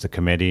glue is the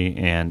committee.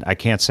 And I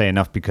can't say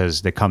enough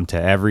because they come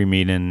to every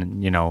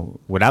meeting.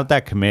 Without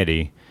that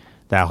committee,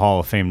 that Hall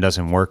of Fame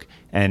doesn't work.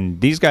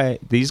 And these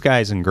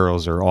guys and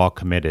girls are all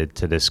committed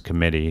to this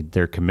committee.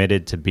 They're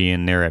committed to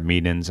being there at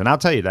meetings. And I'll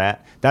tell you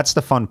that's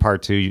the fun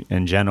part too.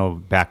 And Jen will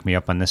back me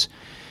up on this.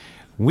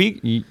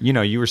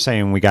 You were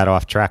saying we got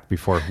off track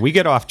before. We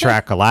get off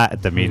track a lot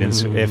at the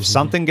meetings. If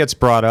something gets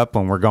brought up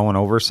when we're going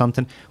over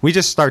something, we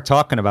just start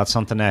talking about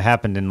something that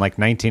happened in like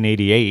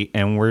 1988,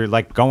 and we're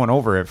like going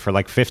over it for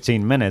like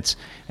 15 minutes,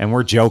 and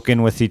we're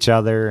joking with each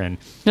other. And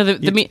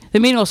the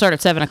meeting will start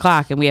at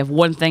 7:00, and we have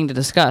one thing to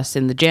discuss,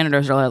 and the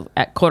janitors are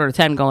at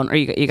 9:45 going, "Are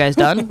you guys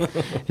done?"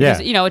 Yeah.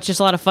 Because, it's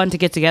just a lot of fun to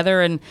get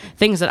together and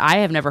things that I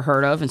have never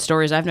heard of and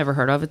stories I've never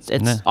heard of. It's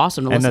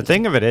awesome to listen. And the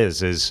thing of it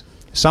is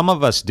some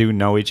of us do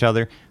know each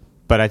other,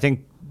 but I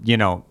think,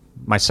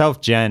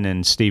 myself, Jen,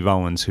 and Steve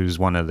Owens, who's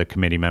one of the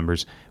committee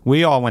members,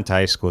 we all went to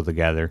high school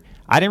together.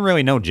 I didn't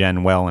really know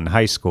Jen well in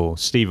high school.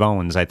 Steve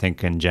Owens, I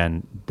think, and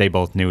Jen, they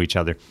both knew each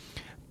other.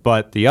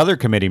 But the other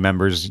committee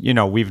members,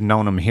 we've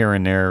known them here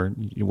and there.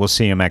 We'll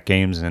see them at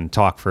games and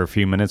talk for a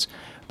few minutes.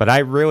 But I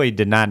really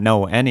did not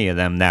know any of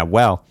them that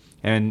well.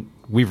 And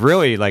we've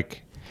really,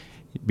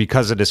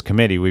 because of this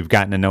committee, we've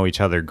gotten to know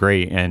each other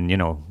great, and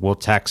we'll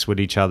text with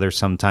each other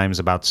sometimes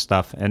about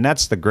stuff. And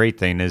that's the great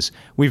thing, is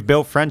we've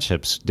built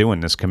friendships doing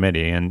this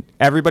committee, and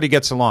everybody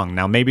gets along.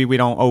 Now, maybe we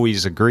don't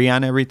always agree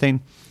on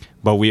everything,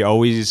 but we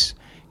always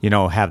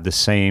have the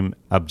same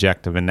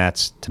objective, and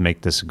that's to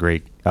make this a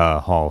great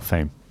Hall of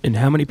Fame. And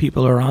how many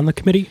people are on the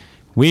committee?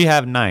 We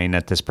have 9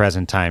 at this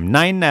present time.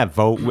 9 that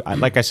vote.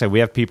 Like I said, we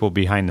have people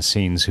behind the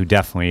scenes who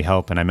definitely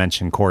help, and I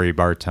mentioned Corey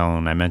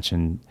Bartone, I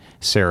mentioned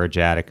Sarah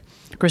Jadek.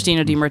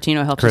 Christina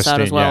DiMartino helped us out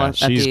as well. Yeah,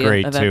 she's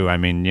great event. too. I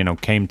mean,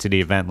 came to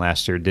the event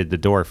last year, did the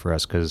door for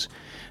us, because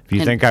if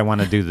you think I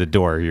want to do the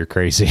door, you're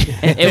crazy.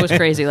 It was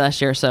crazy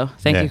last year, so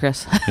thank you,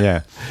 Chris.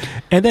 Yeah.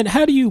 And then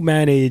how do you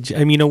manage,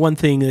 one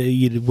thing,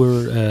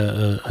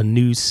 we're a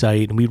news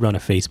site, and we run a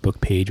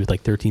Facebook page with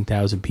like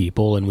 13,000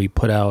 people, and we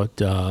put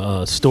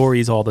out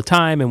stories all the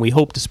time, and we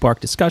hope to spark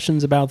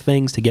discussions about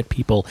things to get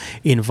people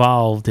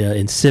involved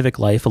in civic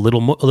life a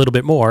little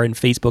bit more, and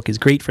Facebook is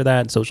great for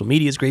that, and social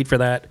media is great for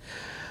that.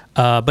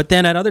 But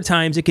then at other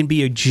times, it can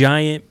be a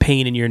giant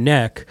pain in your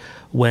neck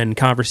when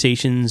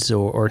conversations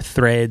or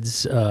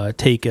threads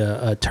take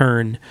a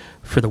turn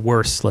for the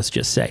worse, let's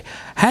just say.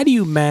 How do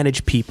you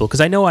manage people? Because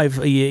I know as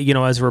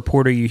a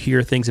reporter, you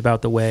hear things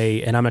about the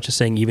way, and I'm not just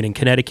saying even in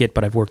Connecticut,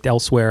 but I've worked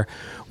elsewhere,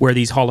 where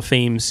these Hall of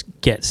Fames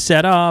get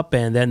set up,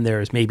 and then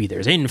there's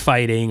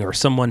infighting, or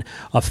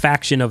a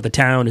faction of the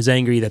town is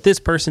angry that this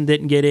person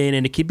didn't get in,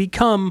 and it can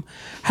become,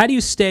 how do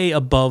you stay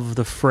above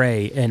the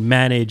fray and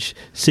manage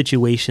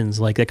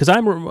situations like that?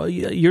 Because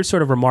you're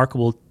sort of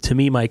remarkable to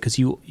me, Mike, because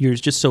you're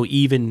just so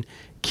even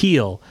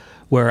keel,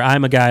 where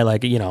I'm a guy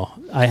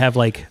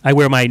I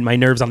wear my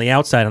nerves on the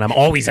outside, and I'm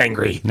always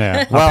angry.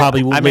 Yeah. I'll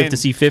probably live to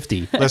see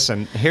 50.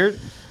 Listen,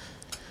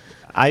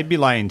 I'd be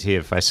lying to you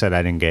if I said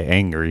I didn't get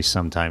angry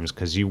sometimes,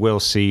 because you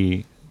will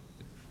see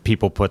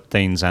people put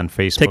things on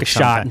Facebook. Take a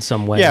shot in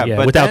some way,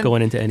 but without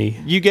going into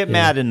any... You get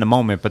mad in the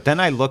moment, but then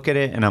I look at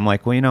it and I'm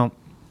like,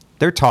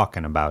 they're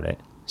talking about it.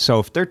 So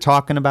if they're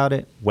talking about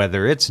it,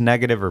 whether it's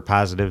negative or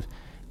positive,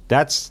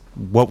 that's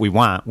what we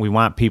want. We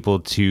want people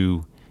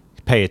to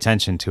pay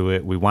attention to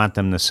it. We want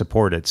them to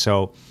support it.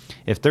 So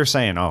if they're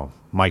saying, "Oh,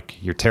 Mike,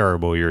 you're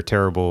a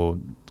terrible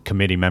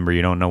committee member,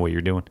 you don't know what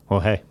you're doing," well,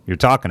 hey, you're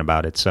talking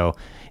about it, so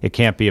it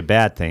can't be a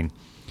bad thing.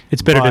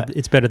 It's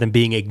better than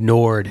being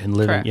ignored and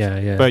living. Correct.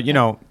 Yeah. But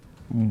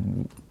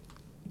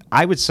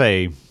I would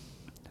say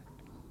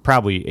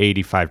probably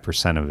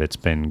 85% of it's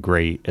been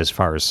great as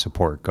far as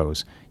support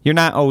goes. You're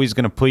not always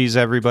going to please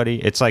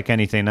everybody. It's like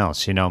anything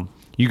else, you know.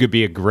 You could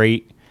be a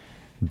great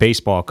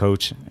baseball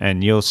coach,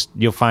 and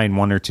you'll find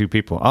one or two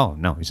people, oh,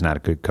 no, he's not a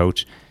good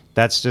coach.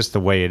 That's just the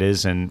way it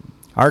is, and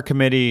our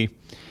committee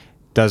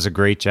does a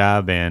great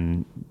job,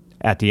 and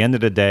at the end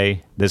of the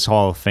day, this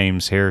Hall of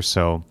Fame's here,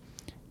 so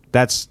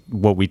that's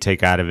what we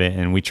take out of it,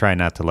 and we try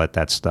not to let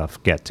that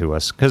stuff get to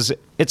us, because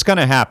it's going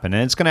to happen,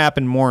 and it's going to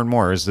happen more and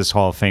more as this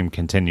Hall of Fame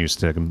continues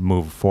to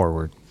move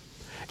forward.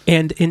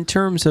 And in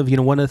terms of,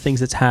 one of the things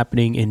that's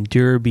happening in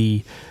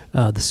Derby,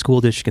 the school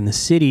district and the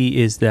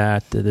city, is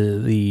that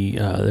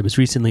there was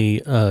recently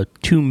a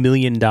 $2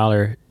 million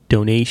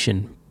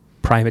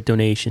private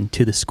donation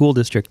to the school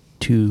district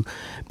to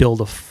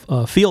build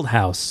a field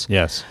house.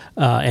 Yes.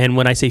 And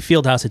when I say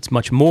field house, it's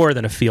much more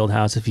than a field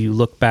house. If you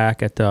look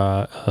back at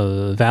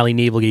the Valley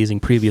Navel Gazing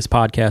previous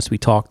podcast, we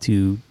talked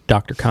to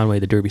Dr. Conway,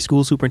 the Derby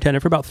school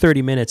superintendent, for about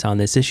 30 minutes on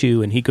this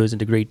issue, and he goes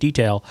into great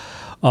detail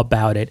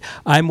about it.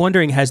 I'm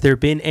wondering, has there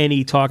been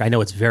any talk? I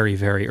know it's very,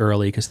 very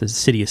early because the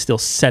city is still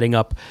setting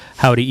up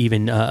how to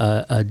even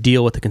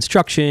deal with the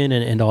construction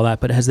and all that,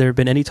 but has there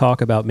been any talk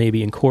about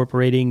maybe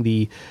incorporating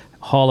the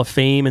Hall of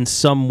Fame in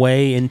some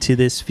way into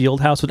this field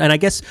house? And I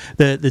guess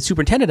the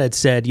superintendent had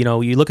said, you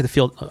look at the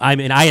field,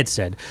 I had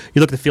said,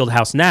 you look at the field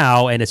house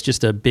now and it's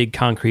just a big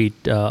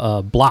concrete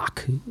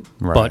block.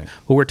 Right. But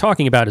what we're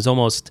talking about is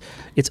almost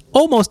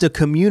a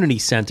community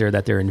center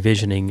that they're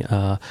envisioning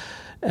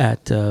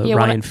at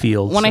Ryan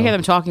Field. When I hear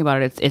them talking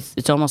about it,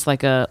 it's almost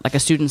like a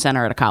student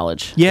center at a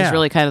college. Yeah. It's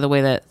really kind of the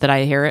way that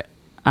I hear it.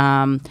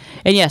 And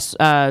yes,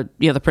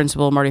 the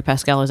principal, Marty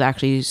Pascal, has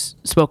actually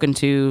spoken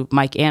to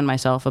Mike and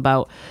myself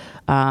about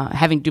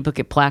having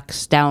duplicate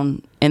plaques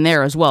down in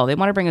there as well. They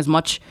want to bring as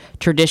much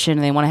tradition,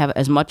 and they want to have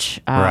as much,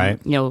 Right.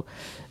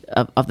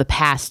 Of the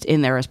past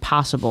in there as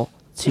possible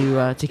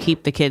to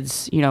keep the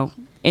kids,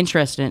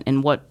 interested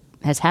in what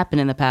has happened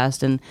in the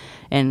past,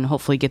 and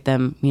hopefully get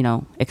them,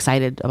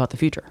 excited about the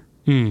future.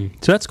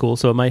 So that's cool.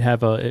 So it might have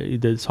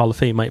this Hall of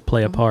Fame might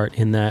play a part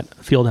in that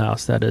field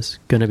house that is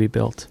going to be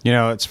built.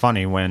 It's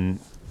funny when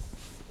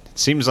it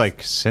seems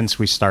like since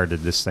we started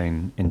this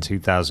thing in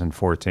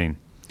 2014,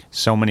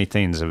 so many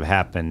things have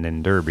happened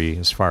in Derby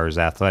as far as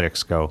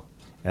athletics go.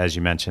 As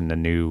you mentioned, the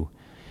new,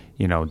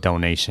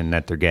 donation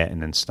that they're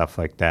getting and stuff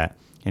like that.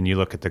 And you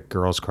look at the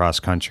girls cross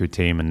country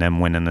team and them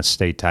winning the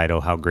state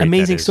title, how great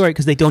Amazing that is. story,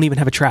 because they don't even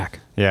have a track.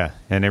 Yeah,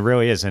 and it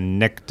really is. And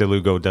Nick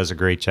DeLugo does a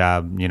great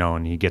job,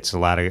 and he gets a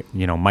lot of,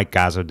 Mike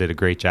Gazzo did a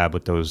great job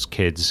with those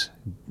kids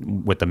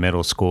with the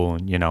middle school,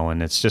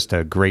 and it's just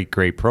a great,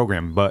 great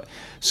program. But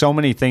so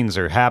many things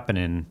are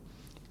happening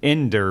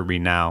in Derby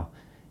now.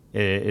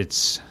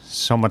 It's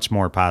so much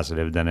more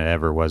positive than it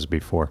ever was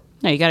before.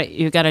 No,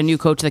 you got a new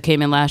coach that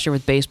came in last year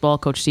with baseball,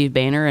 Coach Steve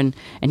Boehner, and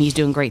he's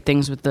doing great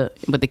things with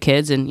the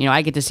kids. And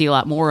I get to see a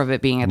lot more of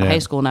it being at the high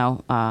school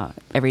now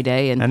every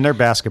day. And their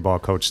basketball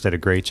coach did a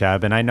great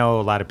job. And I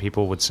know a lot of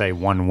people would say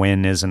one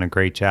win isn't a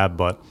great job,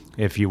 but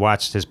if you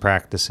watched his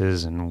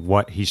practices and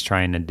what he's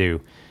trying to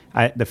do,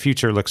 the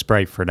future looks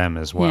bright for them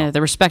as well. Yeah,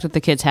 the respect that the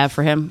kids have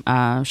for him.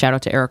 Shout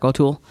out to Eric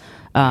O'Toole.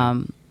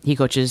 He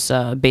coaches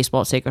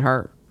baseball at Sacred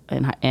Heart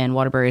and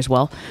Waterbury as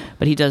well,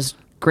 but he does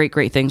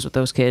great things with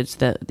those kids,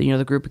 that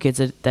the group of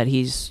kids that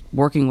he's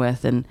working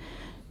with, and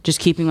just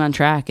keeping them on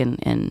track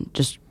and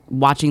just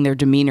watching their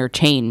demeanor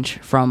change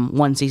from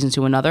one season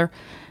to another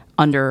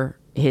under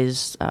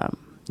his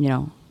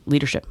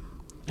leadership.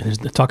 And there's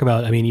the talk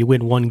about, you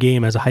win one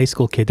game as a high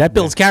school kid. That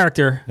builds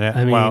character. Yeah.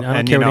 I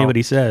don't care what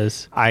anybody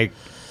says. I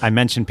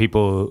mentioned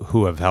people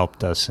who have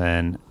helped us,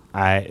 and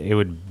it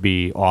would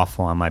be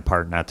awful on my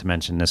part not to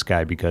mention this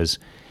guy, because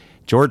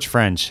George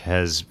French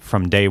has,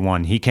 from day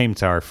one, he came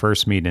to our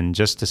first meeting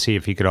just to see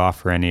if he could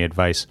offer any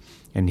advice.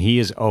 And he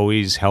is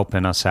always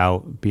helping us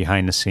out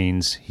behind the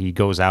scenes. He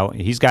goes out,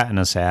 he's gotten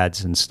us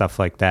ads and stuff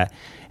like that.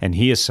 And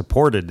he has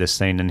supported this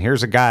thing. And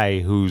here's a guy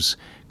who's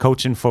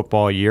coaching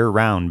football year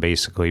round,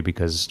 basically,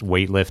 because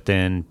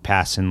weightlifting,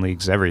 passing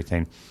leagues,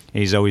 everything.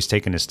 And he's always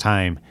taken his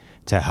time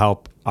to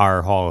help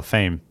our Hall of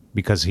Fame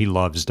because he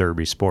loves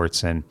Derby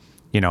sports. And,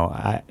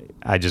 I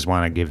just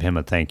want to give him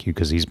a thank you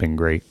because he's been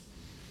great.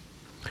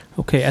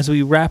 Okay, as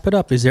we wrap it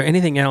up, is there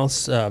anything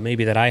else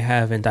maybe that I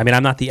haven't?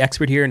 I'm not the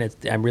expert here, and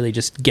I'm really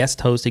just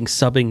guest hosting,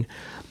 subbing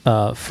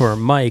for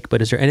Mike,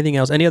 but is there anything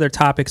else, any other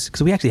topics?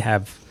 Because we actually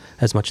have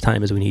as much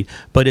time as we need,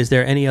 but is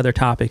there any other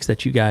topics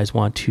that you guys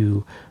want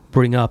to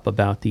bring up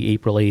about the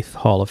April 8th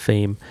Hall of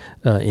Fame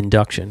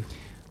induction?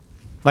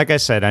 Like I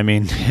said,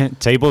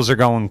 tables are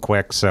going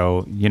quick,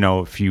 so,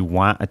 if you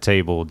want a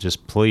table,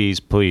 just please,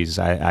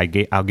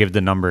 I'll give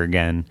the number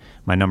again.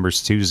 My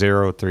number's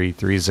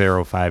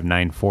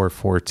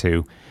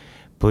 203-305-9442.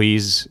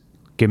 Please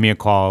give me a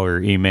call or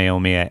email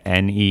me at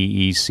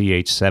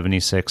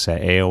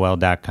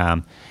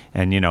neech76@aol.com.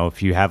 And,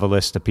 if you have a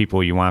list of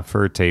people you want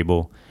for a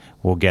table,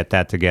 we'll get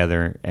that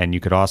together. And you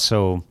could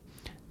also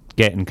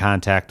get in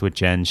contact with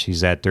Jen.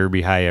 She's at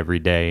Derby High every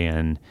day,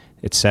 and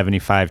it's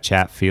 75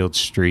 Chatfield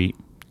Street.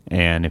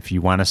 And if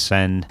you want to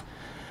send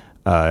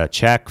a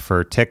check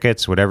for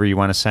tickets, whatever you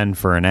want to send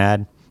for an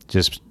ad,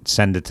 just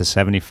send it to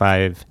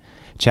 75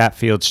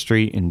 Chatfield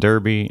Street in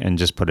Derby and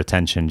just put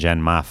attention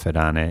Jen Moffitt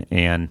on it.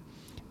 And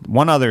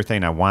one other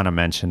thing I want to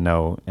mention,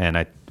 though, and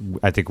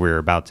I think we're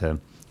about to,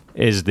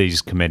 is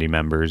these committee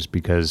members,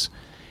 because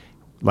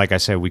like I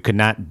said, we could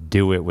not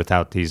do it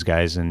without these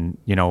guys. And,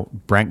 you know,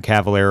 Brent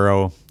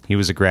Cavallero, he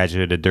was a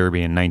graduate of Derby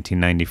in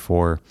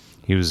 1994.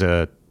 He was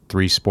a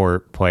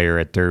 3-sport player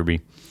at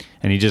Derby,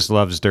 and he just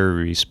loves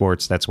Derby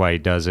sports. That's why he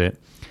does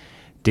it.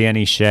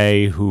 Danny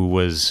Shea, who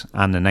was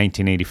on the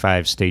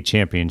 1985 state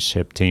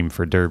championship team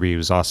for Derby, he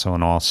was also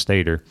an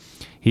all-stater.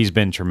 He's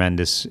been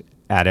tremendous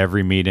at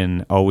every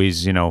meeting,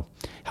 always, you know,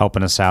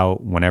 helping us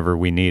out whenever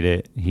we need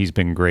it. He's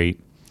been great.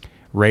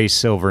 Ray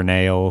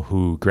Silvernail,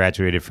 who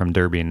graduated from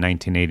Derby in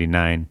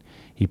 1989.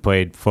 He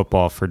played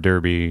football for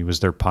Derby. He was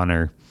their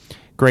punter.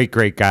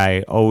 Great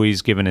guy,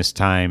 always giving his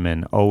time,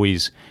 and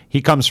always,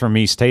 he comes from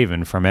East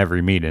Haven from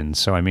every meeting.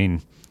 So, I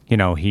mean, you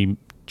know, he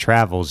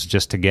travels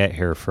just to get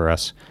here for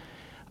us.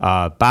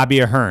 Bobby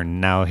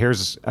Ahern. Now,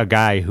 here's a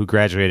guy who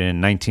graduated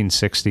in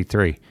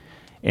 1963,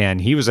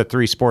 and he was a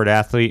 3-sport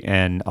athlete,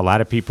 and a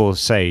lot of people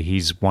say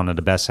he's one of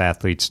the best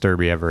athletes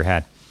Derby ever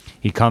had.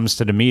 He comes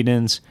to the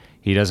meetings.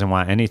 He doesn't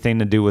want anything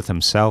to do with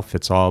himself.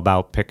 It's all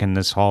about picking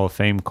this Hall of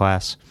Fame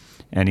class,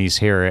 and he's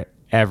here at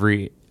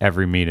every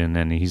meeting,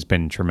 and he's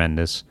been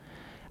tremendous.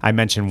 I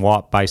mentioned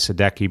Walt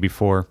Biesadecki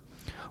before.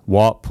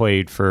 Walt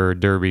played for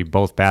Derby,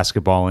 both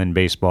basketball and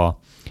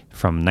baseball,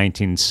 from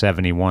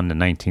 1971 to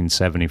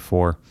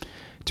 1974.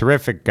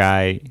 Terrific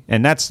guy.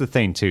 And that's the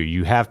thing, too.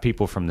 You have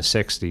people from the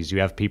 60s. You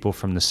have people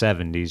from the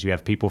 70s. You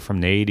have people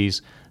from the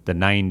 80s, the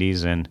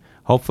 90s. And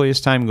hopefully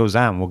as time goes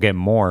on, we'll get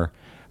more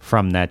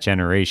from that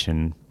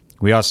generation.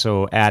 We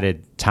also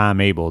added Tom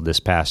Abel this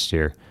past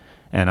year.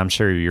 And I'm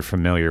sure you're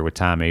familiar with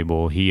Tom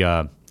Abel. He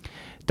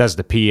does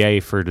the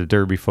PA for the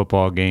Derby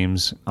football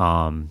games.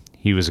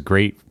 He was a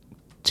great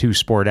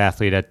 2-sport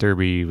athlete at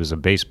Derby. He was a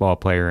baseball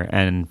player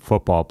and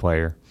football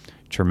player.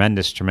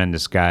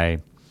 Tremendous guy.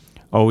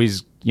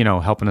 Always, you know,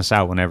 helping us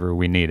out whenever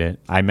we need it.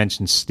 I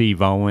mentioned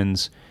Steve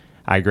Owens.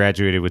 I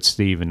graduated with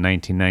Steve in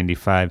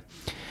 1995.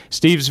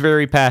 Steve's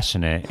very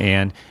passionate,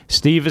 and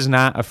Steve is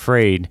not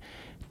afraid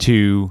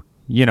to,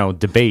 you know,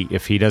 debate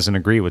if he doesn't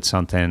agree with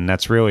something. And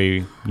that's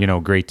really, you know,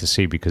 great to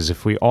see, because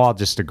if we all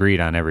just agreed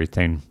on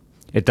everything,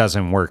 it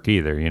doesn't work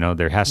either. You know,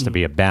 there has to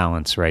be a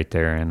balance right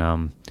there.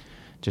 And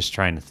just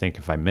trying to think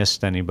if I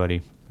missed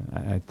anybody.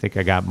 I think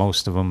I got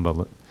most of them,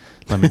 but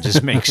let me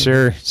just make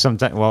sure.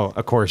 Sometimes, well,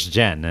 of course,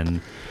 Jen.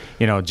 And,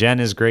 you know,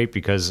 Jen is great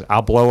because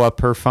I'll blow up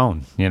her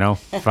phone. You know,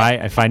 if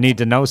I need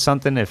to know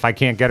something, if I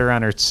can't get her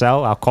on her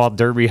cell, I'll call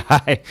Derby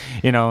High.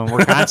 You know, and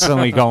we're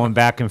constantly going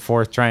back and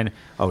forth trying to,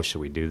 oh,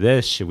 should we do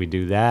this? Should we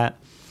do that?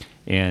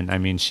 And, I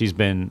mean, she's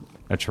been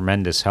a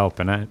tremendous help.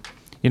 And,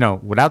 you know,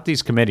 without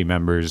these committee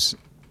members,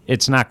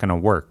 it's not going to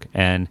work.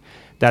 And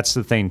that's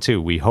the thing,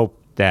 too. We hope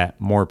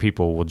that more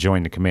people will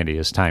join the committee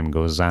as time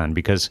goes on,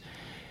 because,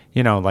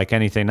 you know, like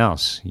anything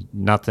else,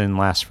 nothing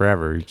lasts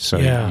forever. So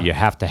you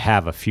have to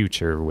have a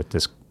future with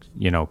this,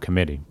 you know,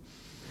 committee.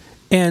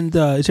 And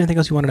is there anything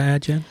else you wanted to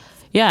add, Jen?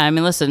 Yeah, I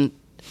mean, listen,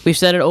 we've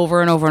said it over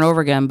and over and over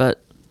again,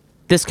 but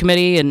this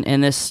committee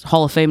and this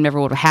Hall of Fame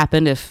never would have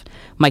happened if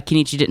Mike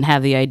Kenichi didn't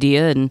have the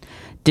idea and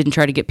didn't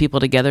try to get people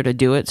together to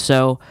do it.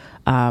 So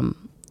a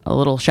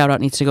little shout out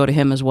needs to go to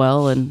him as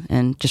well,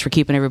 and just for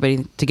keeping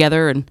everybody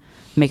together and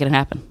making it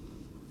happen.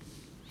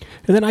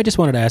 And then I just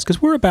wanted to ask, because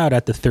we're about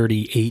at the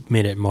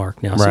 38-minute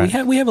mark now, so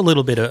Right. we have a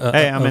little bit of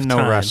Hey, I'm in no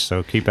time. rush,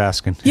 so keep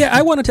asking. Yeah,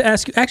 I wanted to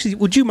ask you, actually,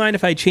 would you mind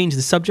if I change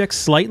the subject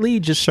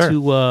slightly, just Sure.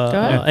 to,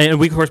 ahead. and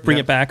we, of course, bring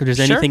it back if there's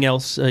Sure. anything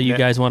else you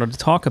guys wanted to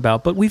talk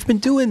about. But we've been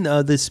doing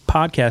this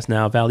podcast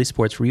now, Valley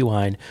Sports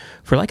Rewind,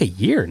 for like a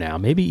year now,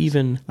 maybe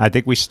even. I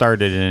think we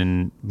started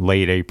in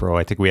late April.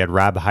 I think we had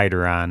Rob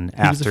Hyder on was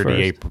the after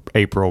the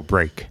April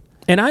break.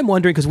 And I'm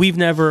wondering, because we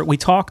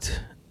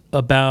talked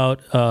about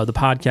the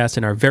podcast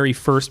in our very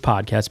first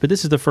podcast, but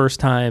this is the first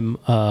time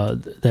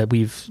that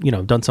we've, you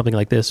know, done something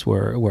like this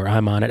where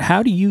I'm on it.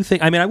 How do you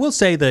think? I mean, I will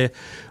say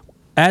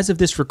as of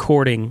this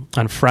recording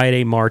on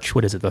Friday, March,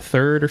 what is it, the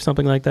 3rd or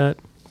something like that?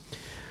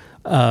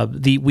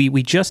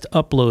 We just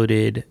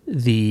uploaded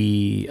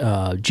the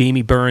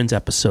Jamie Burns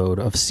episode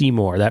of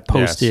Seymour that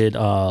posted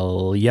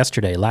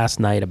last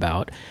night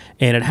about,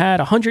 and it had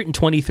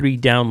 123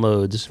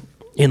 downloads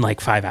in like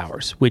 5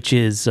 hours, which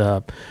is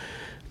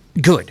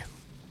good.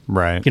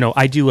 Right. You know,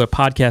 I do a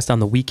podcast on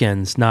the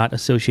weekends, not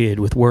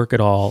associated with work at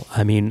all.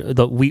 I mean,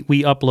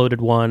 we uploaded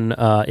one.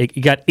 It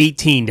got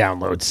 18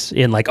 downloads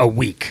in like a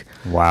week.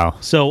 Wow.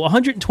 So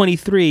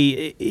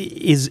 123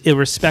 is a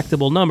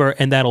respectable number,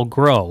 and that'll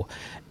grow.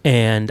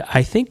 And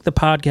I think the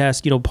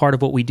podcast, you know, part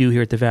of what we do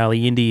here at the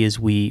Valley Indy is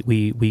we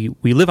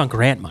live on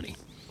grant money.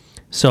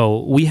 So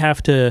we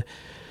have to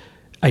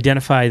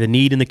identify the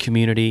need in the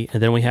community,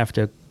 and then we have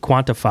to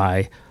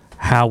quantify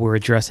how we're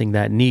addressing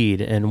that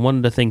need. And one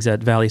of the things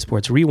that Valley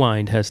Sports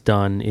Rewind has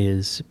done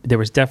is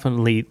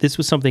this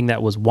was something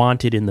that was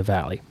wanted in the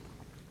Valley.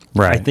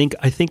 Right. I think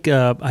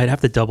I'd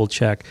have to double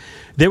check.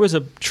 There was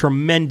a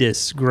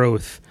tremendous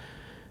growth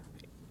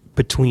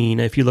between,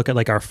 if you look at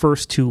like our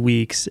first 2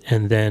 weeks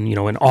and then,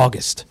 in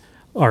August,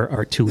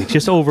 our 2 weeks,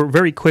 just over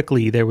very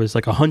quickly, there was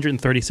like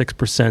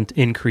 136%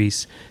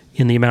 increase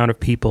in the amount of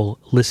people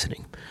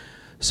listening.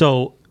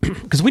 So,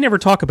 because we never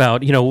talk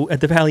about,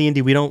 at the Valley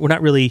Indie,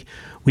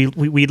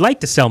 we'd like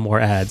to sell more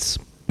ads,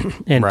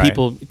 and Right.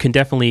 people can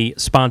definitely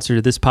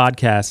sponsor this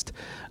podcast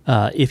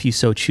if you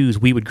so choose.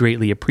 We would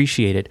greatly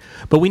appreciate it.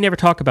 But we never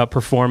talk about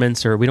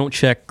performance, or we don't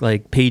check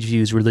like page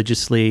views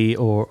religiously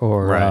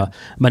or Right.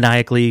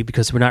 maniacally,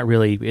 because we're not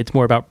really, it's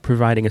more about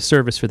providing a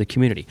service for the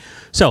community.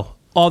 So,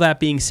 all that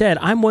being said,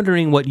 I'm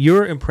wondering what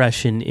your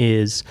impression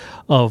is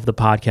of the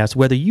podcast,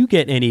 whether you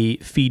get any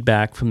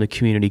feedback from the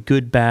community,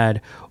 good, bad,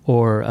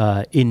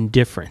 or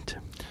indifferent.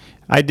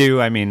 I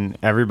do. I mean,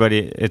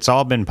 everybody, it's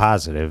all been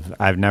positive.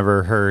 I've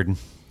never heard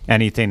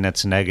anything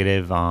that's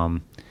negative.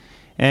 And,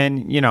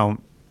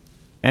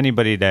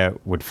 anybody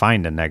that would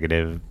find a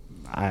negative,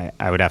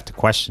 I would have to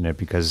question it,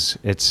 because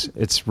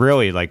it's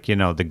really like,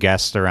 the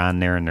guests are on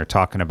there and they're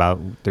talking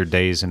about their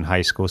days in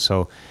high school.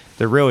 So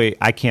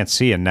I can't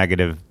see a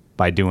negative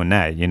by doing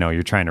that.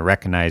 You're trying to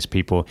recognize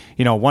people.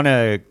 I want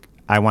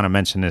to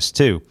mention this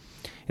too.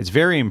 It's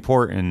very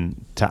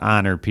important to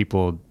honor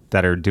people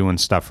that are doing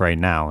stuff right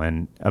now.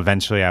 And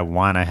eventually I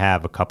want to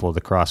have a couple of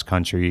the cross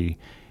country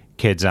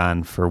kids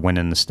on for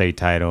winning the state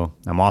title.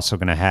 I'm also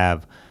going to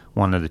have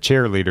one of the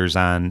cheerleaders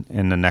on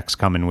in the next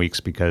coming weeks,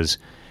 because,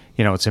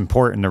 it's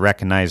important to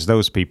recognize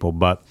those people.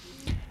 But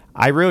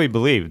I really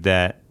believe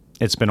that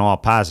it's been all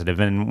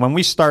positive. And when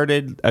we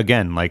started,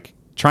 again, like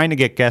trying to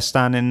get guests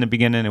on in the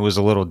beginning, it was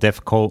a little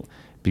difficult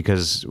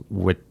because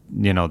with,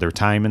 their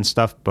time and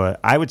stuff.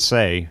 But I would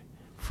say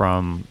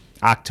from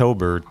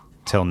October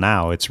till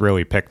now, it's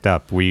really picked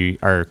up. We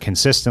are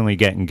consistently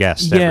getting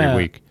guests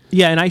every week.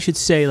 Yeah, and I should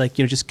say, like,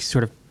 just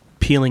sort of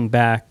peeling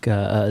back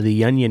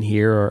the onion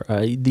here, or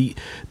the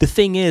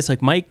thing is,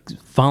 like, Mike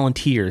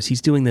volunteers.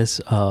 He's doing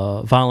this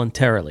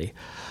voluntarily.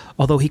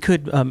 Although he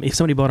could, if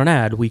somebody bought an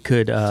ad, we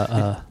could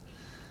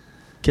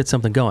get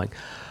something going.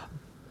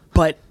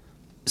 But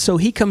so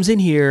he comes in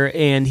here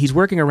and he's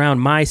working around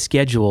my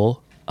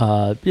schedule.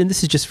 And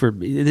this is just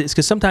it's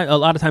because a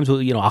lot of times,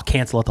 I'll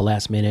cancel at the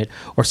last minute,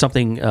 or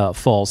something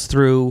falls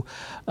through.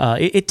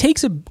 It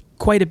takes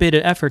quite a bit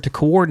of effort to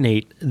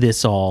coordinate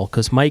this all,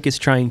 because Mike is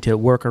trying to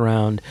work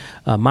around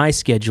my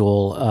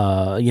schedule,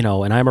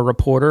 and I'm a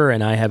reporter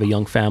and I have a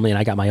young family and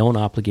I got my own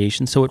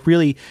obligations. So it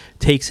really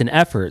takes an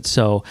effort.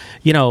 So,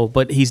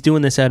 but he's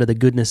doing this out of the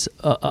goodness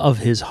of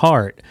his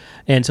heart.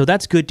 And so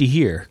that's good to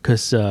hear,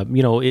 because,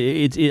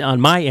 on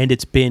my end,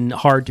 it's been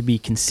hard to be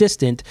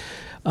consistent.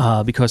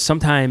 Because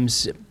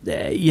sometimes,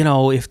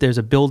 if there's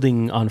a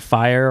building on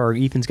fire, or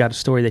Ethan's got a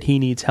story that he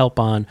needs help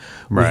on,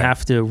 we Right.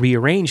 have to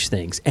rearrange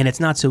things, and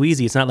it's not so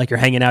easy. It's not like you're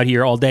hanging out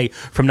here all day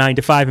from 9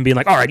 to 5 and being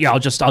like, all right, yeah, I'll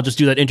just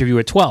do that interview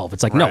at 12.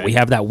 It's like, no, Right. we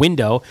have that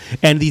window,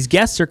 and these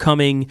guests are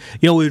coming.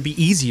 It would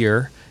be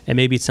easier. And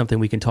maybe it's something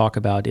we can talk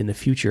about in the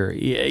future.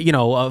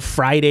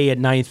 Friday at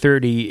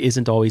 9:30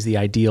 isn't always the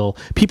ideal.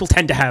 People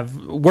tend to have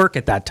work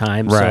at that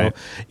time, Right.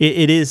 so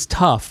it is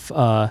tough.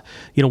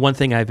 One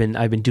thing I've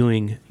been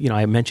doing.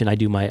 I mentioned I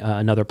do my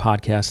another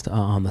podcast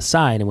on the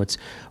side, and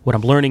what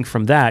I'm learning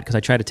from that, because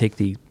I try to take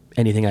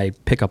anything I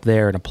pick up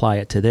there and apply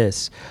it to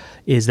this,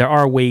 is there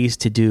are ways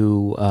to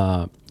do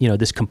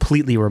this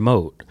completely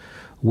remote,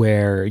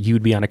 where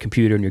you'd be on a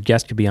computer and your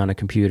guest could be on a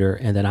computer,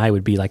 and then I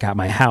would be like at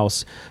my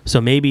house.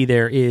 So maybe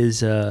there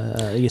is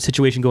a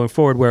situation going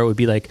forward where it would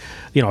be like,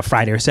 a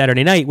Friday or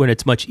Saturday night, when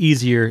it's much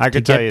easier I to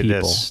could get tell you people.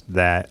 this,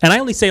 that, And I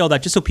only say all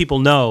that just so people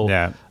know.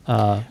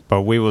 yeah,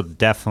 but we will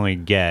definitely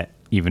get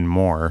even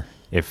more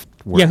if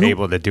we're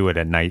able to do it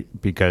at night,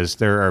 because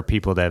there are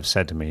people that have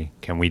said to me,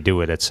 can we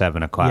do it at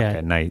 7 o'clock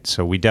at night?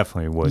 So we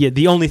definitely would. Yeah,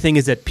 the only thing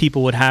is that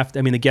people would have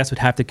to, the guests would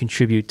have to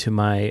contribute to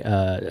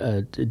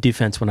my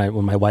defense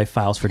when my wife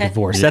files for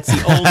divorce. That's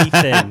the only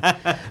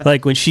thing.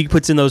 Like, when she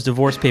puts in those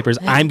divorce papers,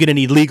 I'm going to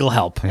need legal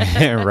help.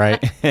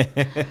 Right.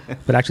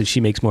 But actually,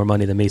 she makes more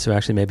money than me, so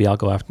actually maybe I'll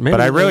go after. Maybe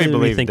But I really maybe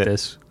believe rethink that.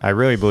 this. I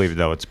really believe,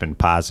 though, it's been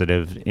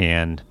positive,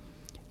 and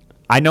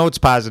I know it's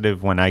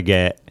positive when I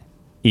get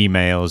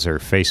emails or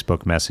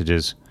Facebook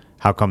messages.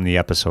 How come the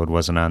episode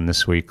wasn't on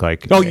this week?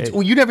 Like,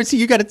 you never see.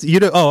 You got it.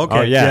 Oh, okay.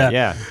 oh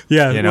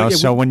yeah.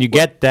 So when you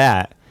get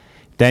that,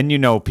 then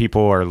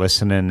people are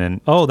listening, and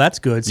oh, that's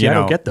good. See, I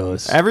don't get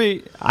those.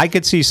 I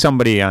could see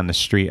somebody on the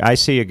street. I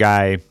see a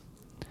guy.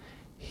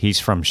 He's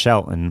from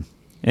Shelton,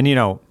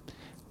 and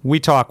we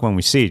talk when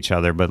we see each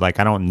other, but like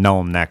I don't know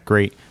him that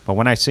great. But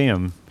when I see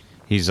him,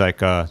 he's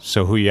like,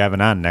 "So who you having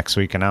on next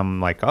week?" And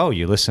I'm like, "Oh,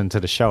 you listened to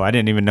the show? I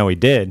didn't even know he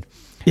did."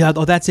 Yeah,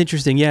 oh, that's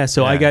interesting. Yeah,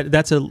 so Yeah.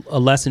 that's a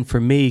lesson for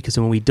me, because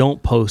when we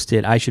don't post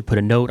it, I should put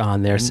a note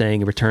on there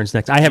saying it returns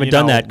next. I haven't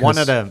done that.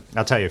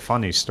 I'll tell you a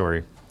funny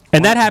story.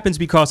 And that happens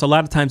because a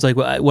lot of times, like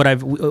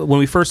when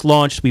we first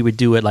launched, we would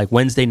do it like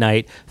Wednesday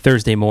night,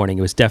 Thursday morning.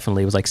 It was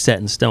like set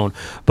in stone.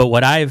 But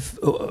what I've,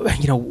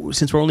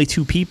 since we're only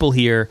 2 people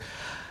here,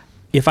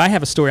 if I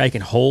have a story I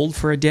can hold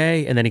for a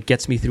day and then it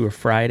gets me through a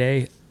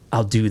Friday,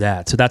 I'll do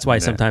that. So that's why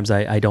sometimes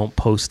I don't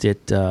post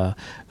it on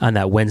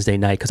that Wednesday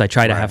night, because I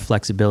try to have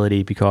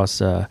flexibility because,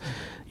 got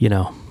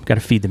to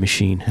feed the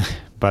machine.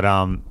 But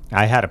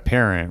I had a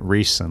parent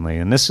recently,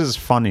 and this is a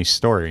funny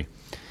story.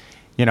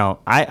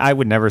 I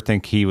would never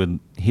think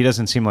he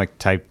doesn't seem like the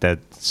type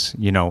that's,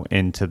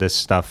 into this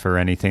stuff or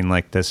anything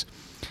like this.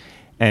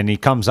 And he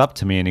comes up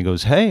to me and he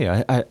goes, "Hey,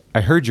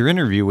 I heard your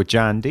interview with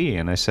John D."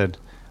 And I said,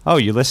 "Oh,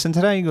 you listened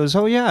to that?" He goes,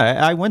 "Oh,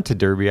 yeah, I went to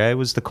Derby. I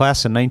was the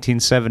class of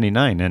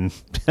 1979. And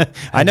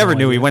I never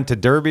knew he went to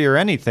Derby or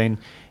anything.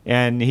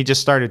 And he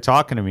just started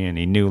talking to me, and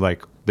he knew,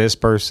 like, this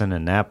person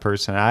and that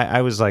person.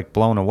 I was, like,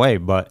 blown away.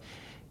 But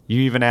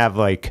you even have,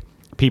 like,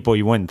 people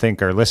you wouldn't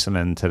think are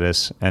listening to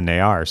this, and they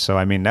are. So,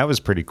 I mean, that was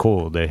pretty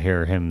cool to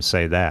hear him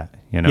say that.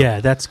 Yeah,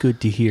 that's good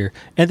to hear.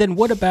 And then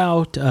what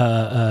about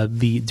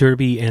the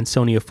Derby and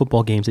Ansonia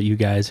football games that you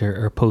guys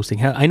are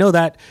posting? I know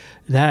that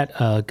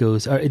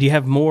goes. Do you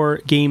have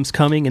more games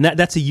coming? And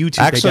that's a YouTube.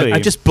 Actually, I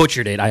just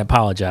butchered it. I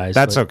apologize.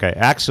 That's okay.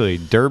 Actually,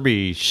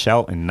 Derby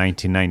Shelton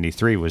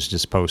 1993 was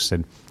just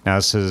posted. Now,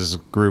 this is a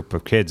group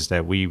of kids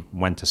that we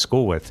went to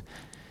school with.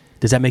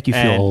 Does that make you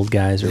feel old,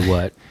 guys, or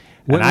what?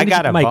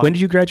 Mike, when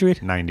did you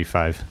graduate?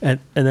 95. And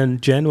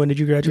then Jen, when did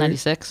you graduate?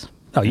 96.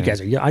 Oh, you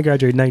guys are young. I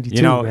graduated in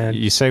 92, man.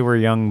 You say we're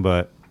young,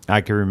 but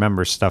I can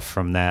remember stuff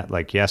from that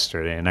like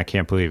yesterday, and I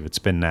can't believe it's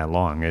been that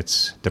long.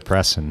 It's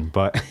depressing,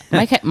 but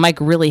Mike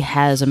really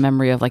has a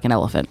memory of like an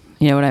elephant.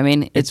 You know what I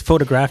mean? It's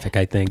photographic,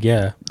 I think.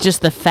 Yeah.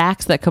 Just the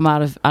facts that come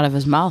out of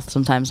his mouth.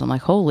 Sometimes I'm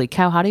like, holy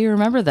cow! How do you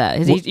remember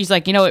that? He's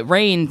like, it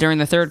rained during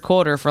the third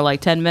quarter for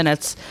like 10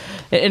 minutes,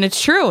 and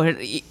it's true.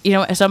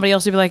 Somebody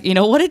else would be like,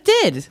 what it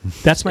did.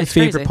 That's my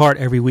favorite part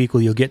every week.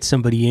 Where you'll get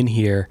somebody in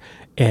here,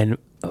 and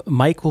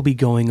Mike will be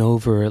going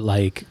over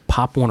like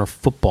Pop Warner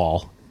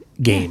football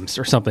games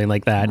or something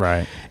like that.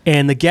 Right.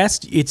 And the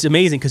guest, it's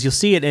amazing because you'll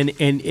see it,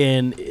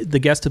 and the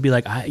guest will be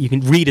like, you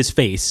can read his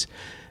face.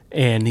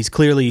 And he's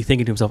clearly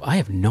thinking to himself, I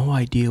have no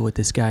idea what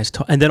this guy's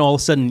talking. And then all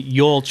of a sudden,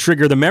 you'll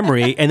trigger the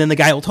memory, and then the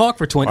guy will talk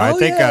for 20 minutes.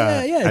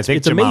 I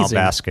think Jamal amazing.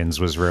 Baskins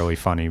was really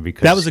funny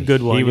because that was a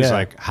good one. He was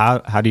like,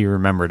 how do you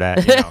remember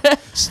that?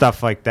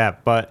 Stuff like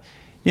that. But,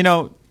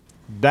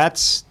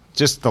 that's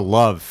just the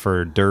love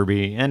for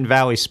Derby and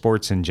Valley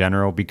sports in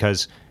general,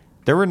 because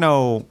there were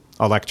no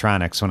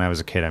electronics when I was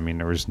a kid. I mean,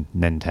 there was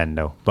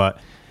Nintendo, but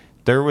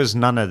there was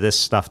none of this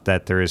stuff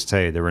that there is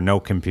today. There were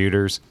no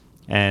computers.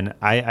 And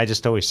I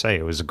just always say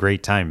it was a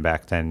great time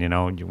back then,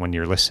 when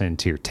you're listening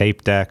to your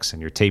tape decks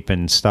and you're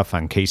taping stuff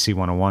on KC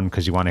 101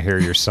 because you want to hear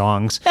your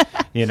songs.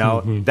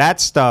 That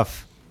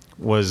stuff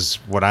was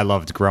what I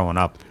loved growing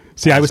up.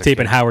 See, I was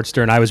taping Howard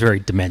Stern. I was very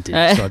demented.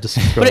 So I'll just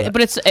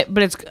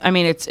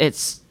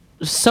it's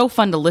so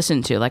fun to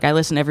listen to. Like, I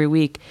listen every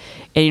week,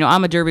 and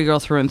I'm a Derby girl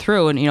through and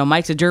through, and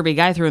Mike's a Derby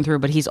guy through and through,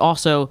 but he's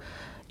also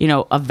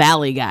a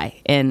Valley guy,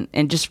 and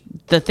just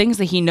the things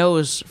that he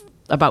knows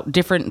about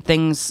different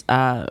things,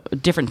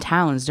 different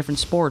towns, different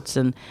sports,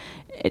 and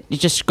it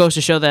just goes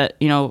to show that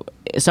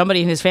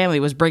somebody in his family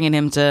was bringing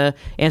him to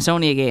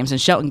Ansonia games and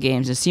Shelton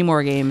games and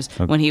Seymour games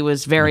when he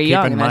was very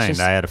young. Keep in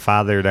mind, I had a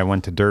father that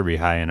went to Derby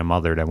High and a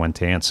mother that went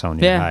to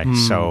Ansonia High,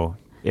 so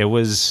it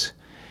was,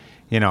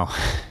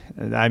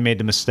 I made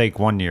the mistake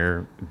one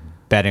year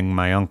betting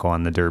my uncle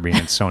on the Derby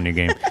Ansonia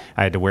game.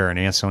 I had to wear an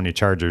Ansonia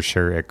Chargers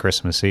shirt at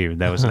Christmas Eve.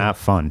 That was not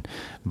fun,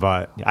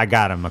 but I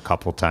got him a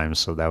couple times,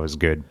 so that was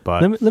good.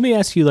 But let me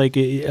ask you, like,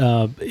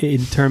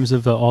 in terms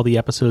of all the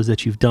episodes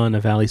that you've done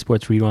of Valley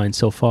Sports Rewind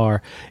so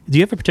far, do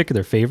you have a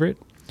particular favorite?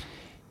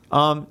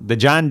 The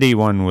John D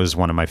one was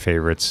one of my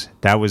favorites.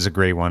 That was a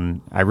great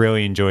one. I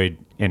really enjoyed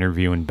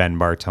interviewing Ben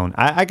Bartone.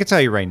 I could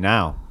tell you right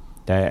now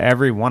that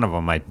every one of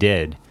them I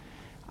did,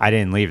 I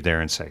didn't leave there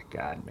and say,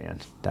 God, man,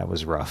 that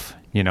was rough.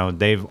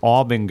 They've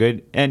all been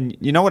good. And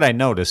you know what I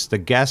noticed? The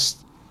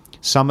guests,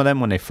 some of them,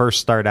 when they first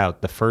start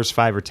out, the first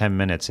 5 or 10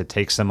 minutes, it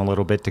takes them a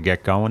little bit to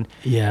get going.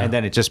 Yeah. And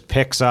then it just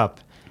picks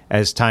up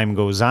as time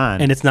goes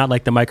on. And it's not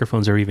like the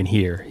microphones are even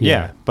here.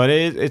 Yeah, but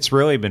it's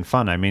really been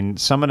fun. I mean,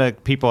 some of the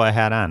people I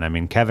had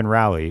on, Kevin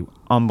Rowley,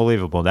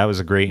 unbelievable. That was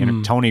a great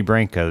Tony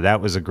Branca,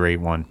 that was a great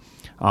one.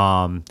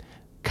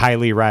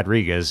 Kylie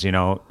Rodriguez,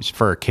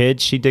 for a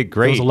kid, she did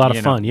great. It was a lot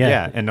of fun, yeah.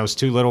 Yeah, and those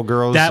two little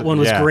girls. That one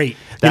was great.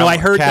 I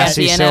heard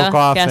Cassie and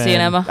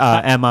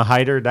Emma. Emma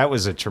Hyder. That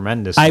was a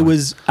tremendous I one.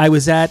 I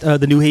was at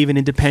the New Haven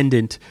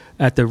Independent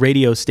at the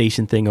radio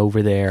station thing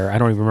over there. I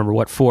don't even remember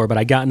what for, but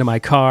I got into my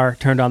car,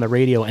 turned on the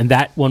radio, and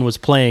that one was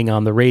playing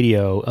on the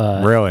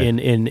radio really?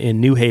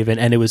 in New Haven,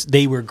 and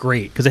they were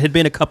great because it had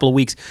been a couple of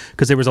weeks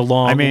because there was a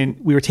long.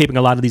 We were taping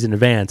a lot of these in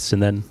advance,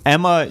 and then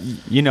Emma,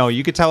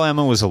 you could tell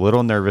Emma was a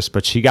little nervous,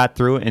 but she got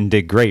through it and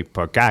did great.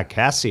 But God,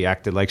 Cassie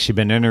acted like she'd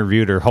been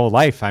interviewed her whole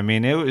life.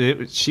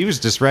 She was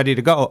just ready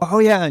to go. Oh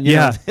yeah,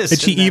 and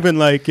she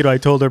even I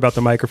told her about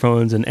the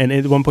microphones, and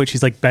at one point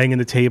she's like banging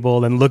the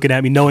table and looking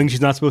at me, knowing she's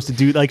not supposed to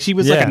do. She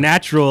was like a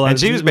natural, and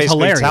she was basically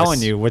hilarious. telling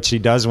you what she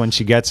does when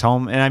she gets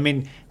home.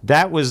 And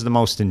that was the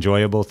most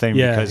enjoyable thing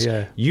Yeah, because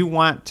yeah. you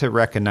want to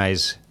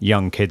recognize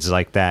young kids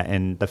like that.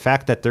 And the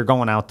fact that they're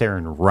going out there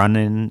and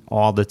running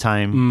all the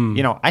time,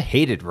 I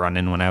hated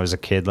running when I was a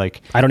kid.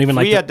 Like, I don't even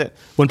we like had to,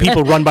 when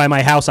people run by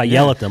my house. I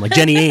yell at them like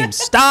Jenny Ames,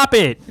 stop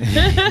it.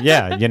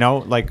 yeah,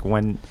 like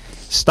when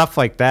stuff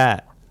like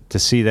that, to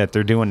see that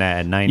they're doing that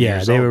at 9 Yeah,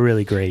 years they old. were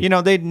really great.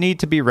 They need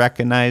to be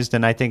recognized.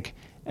 And I think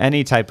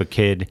any type of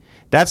kid,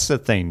 that's the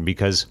thing,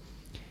 because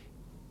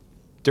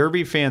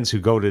Derby fans who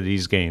go to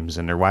these games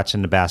and they're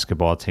watching the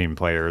basketball team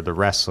play or the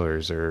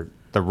wrestlers or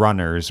the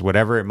runners,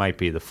 whatever it might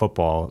be, the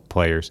football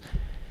players,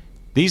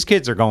 these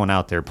kids are going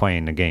out there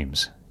playing the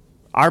games.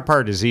 Our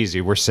part is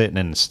easy. We're sitting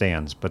in the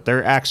stands, but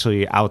they're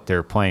actually out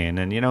there playing.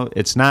 And,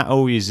 it's not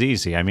always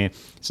easy. I mean,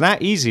 it's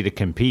not easy to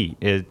compete.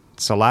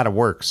 It's a lot of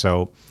work.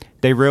 So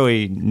they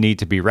really need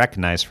to be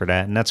recognized for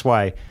that. And that's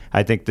why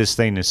I think this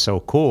thing is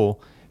so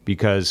cool,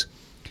 because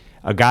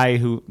a guy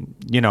who,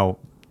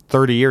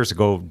 30 years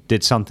ago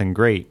did something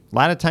great. A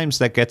lot of times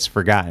that gets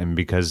forgotten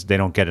because they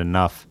don't get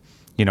enough,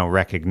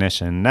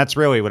 recognition. And that's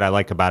really what I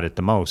like about it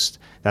the most.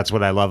 That's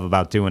what I love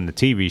about doing the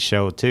TV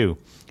show too,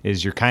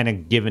 is you're kind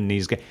of giving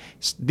these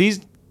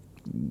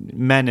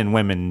men and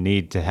women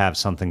need to have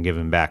something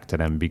given back to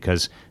them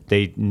because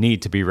they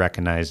need to be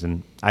recognized.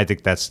 And I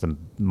think that's the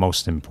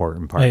most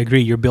important part. I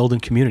agree. You're building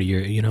community.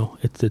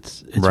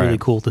 It's Right. really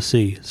cool to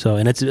see. So,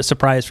 and it's a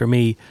surprise for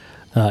me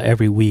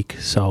every week.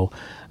 So,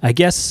 I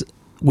guess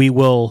we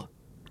will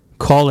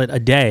call it a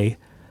day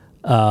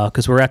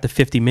because we're at the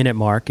 50-minute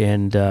mark,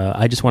 and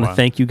I just want to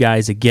thank you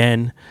guys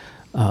again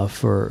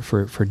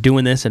for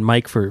doing this, and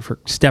Mike for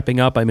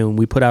stepping up. I mean,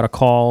 we put out a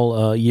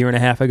call a year and a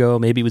half ago,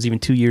 maybe it was even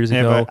 2 years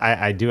Yeah, ago. but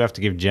I do have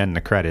to give Jen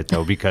the credit,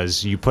 though,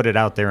 because you put it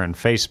out there on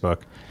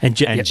Facebook, And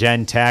and Jen-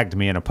 Jen tagged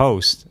me in a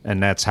post,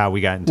 and that's how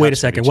we got in touch. Wait a with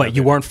second. each What? other.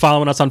 You weren't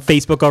following us on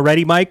Facebook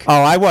already, Mike? Oh,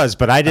 I was,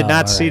 but I did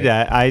not all see right.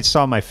 that. I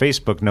saw my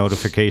Facebook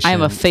notification. I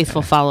am a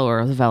faithful follower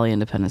of the Valley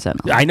Independent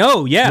Sentinel. I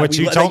know. Yeah. Which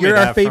you told you're me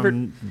our that favorite.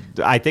 from,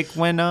 I think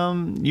when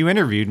you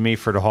interviewed me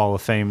for the Hall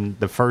of Fame,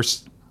 the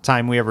first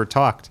time we ever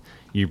talked,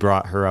 you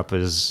brought her up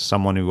as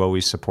someone who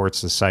always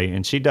supports the site,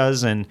 and she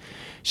does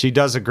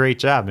a great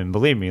job. And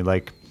believe me,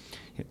 like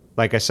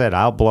I said,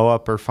 I'll blow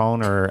up her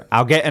phone, or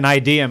I'll get an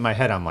idea in my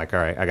head. I'm like, all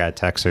right, I gotta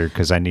text her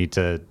because I need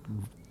to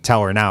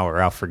tell her now,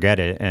 or I'll forget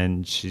it.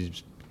 And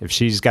if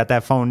she's got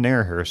that phone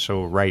near her,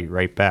 she'll write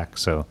right back.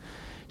 So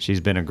she's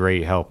been a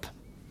great help.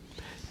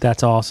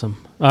 That's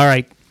awesome. All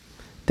right.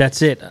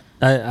 That's it.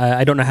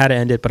 I don't know how to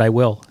end it, but I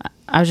will.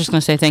 I was just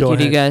going to say thank Go you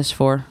to you ahead. guys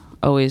for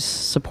always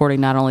supporting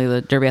not only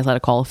the Derby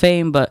Athletic Hall of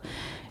Fame, but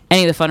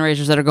any of the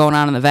fundraisers that are going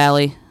on in the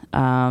Valley,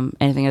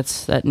 anything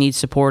that needs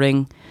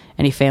supporting,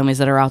 any families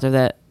that are out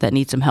there that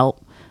need some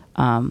help.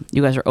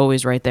 You guys are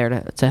always right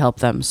there to help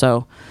them.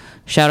 So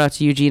shout out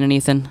to Eugene and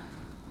Ethan.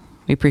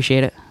 We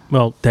appreciate it.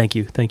 Well, thank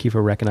you. Thank you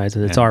for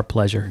recognizing it. It's And our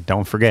pleasure.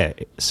 Don't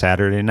forget,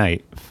 Saturday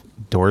night,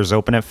 doors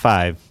open at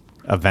 5,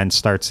 event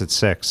starts at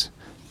 6.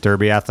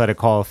 Derby Athletic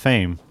Hall of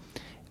Fame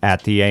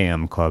at the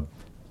AM Club.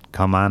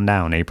 Come on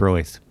down, April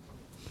 8th.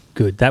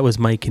 Good. That was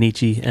Mike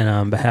Kenichi, and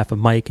on behalf of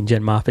Mike and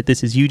Jen Moffitt,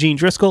 this is Eugene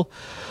Driscoll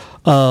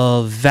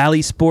of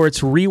Valley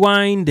Sports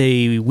Rewind,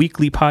 a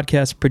weekly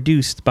podcast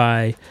produced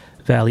by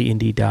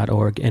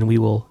valleyindy.org, and we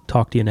will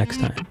talk to you next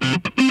time.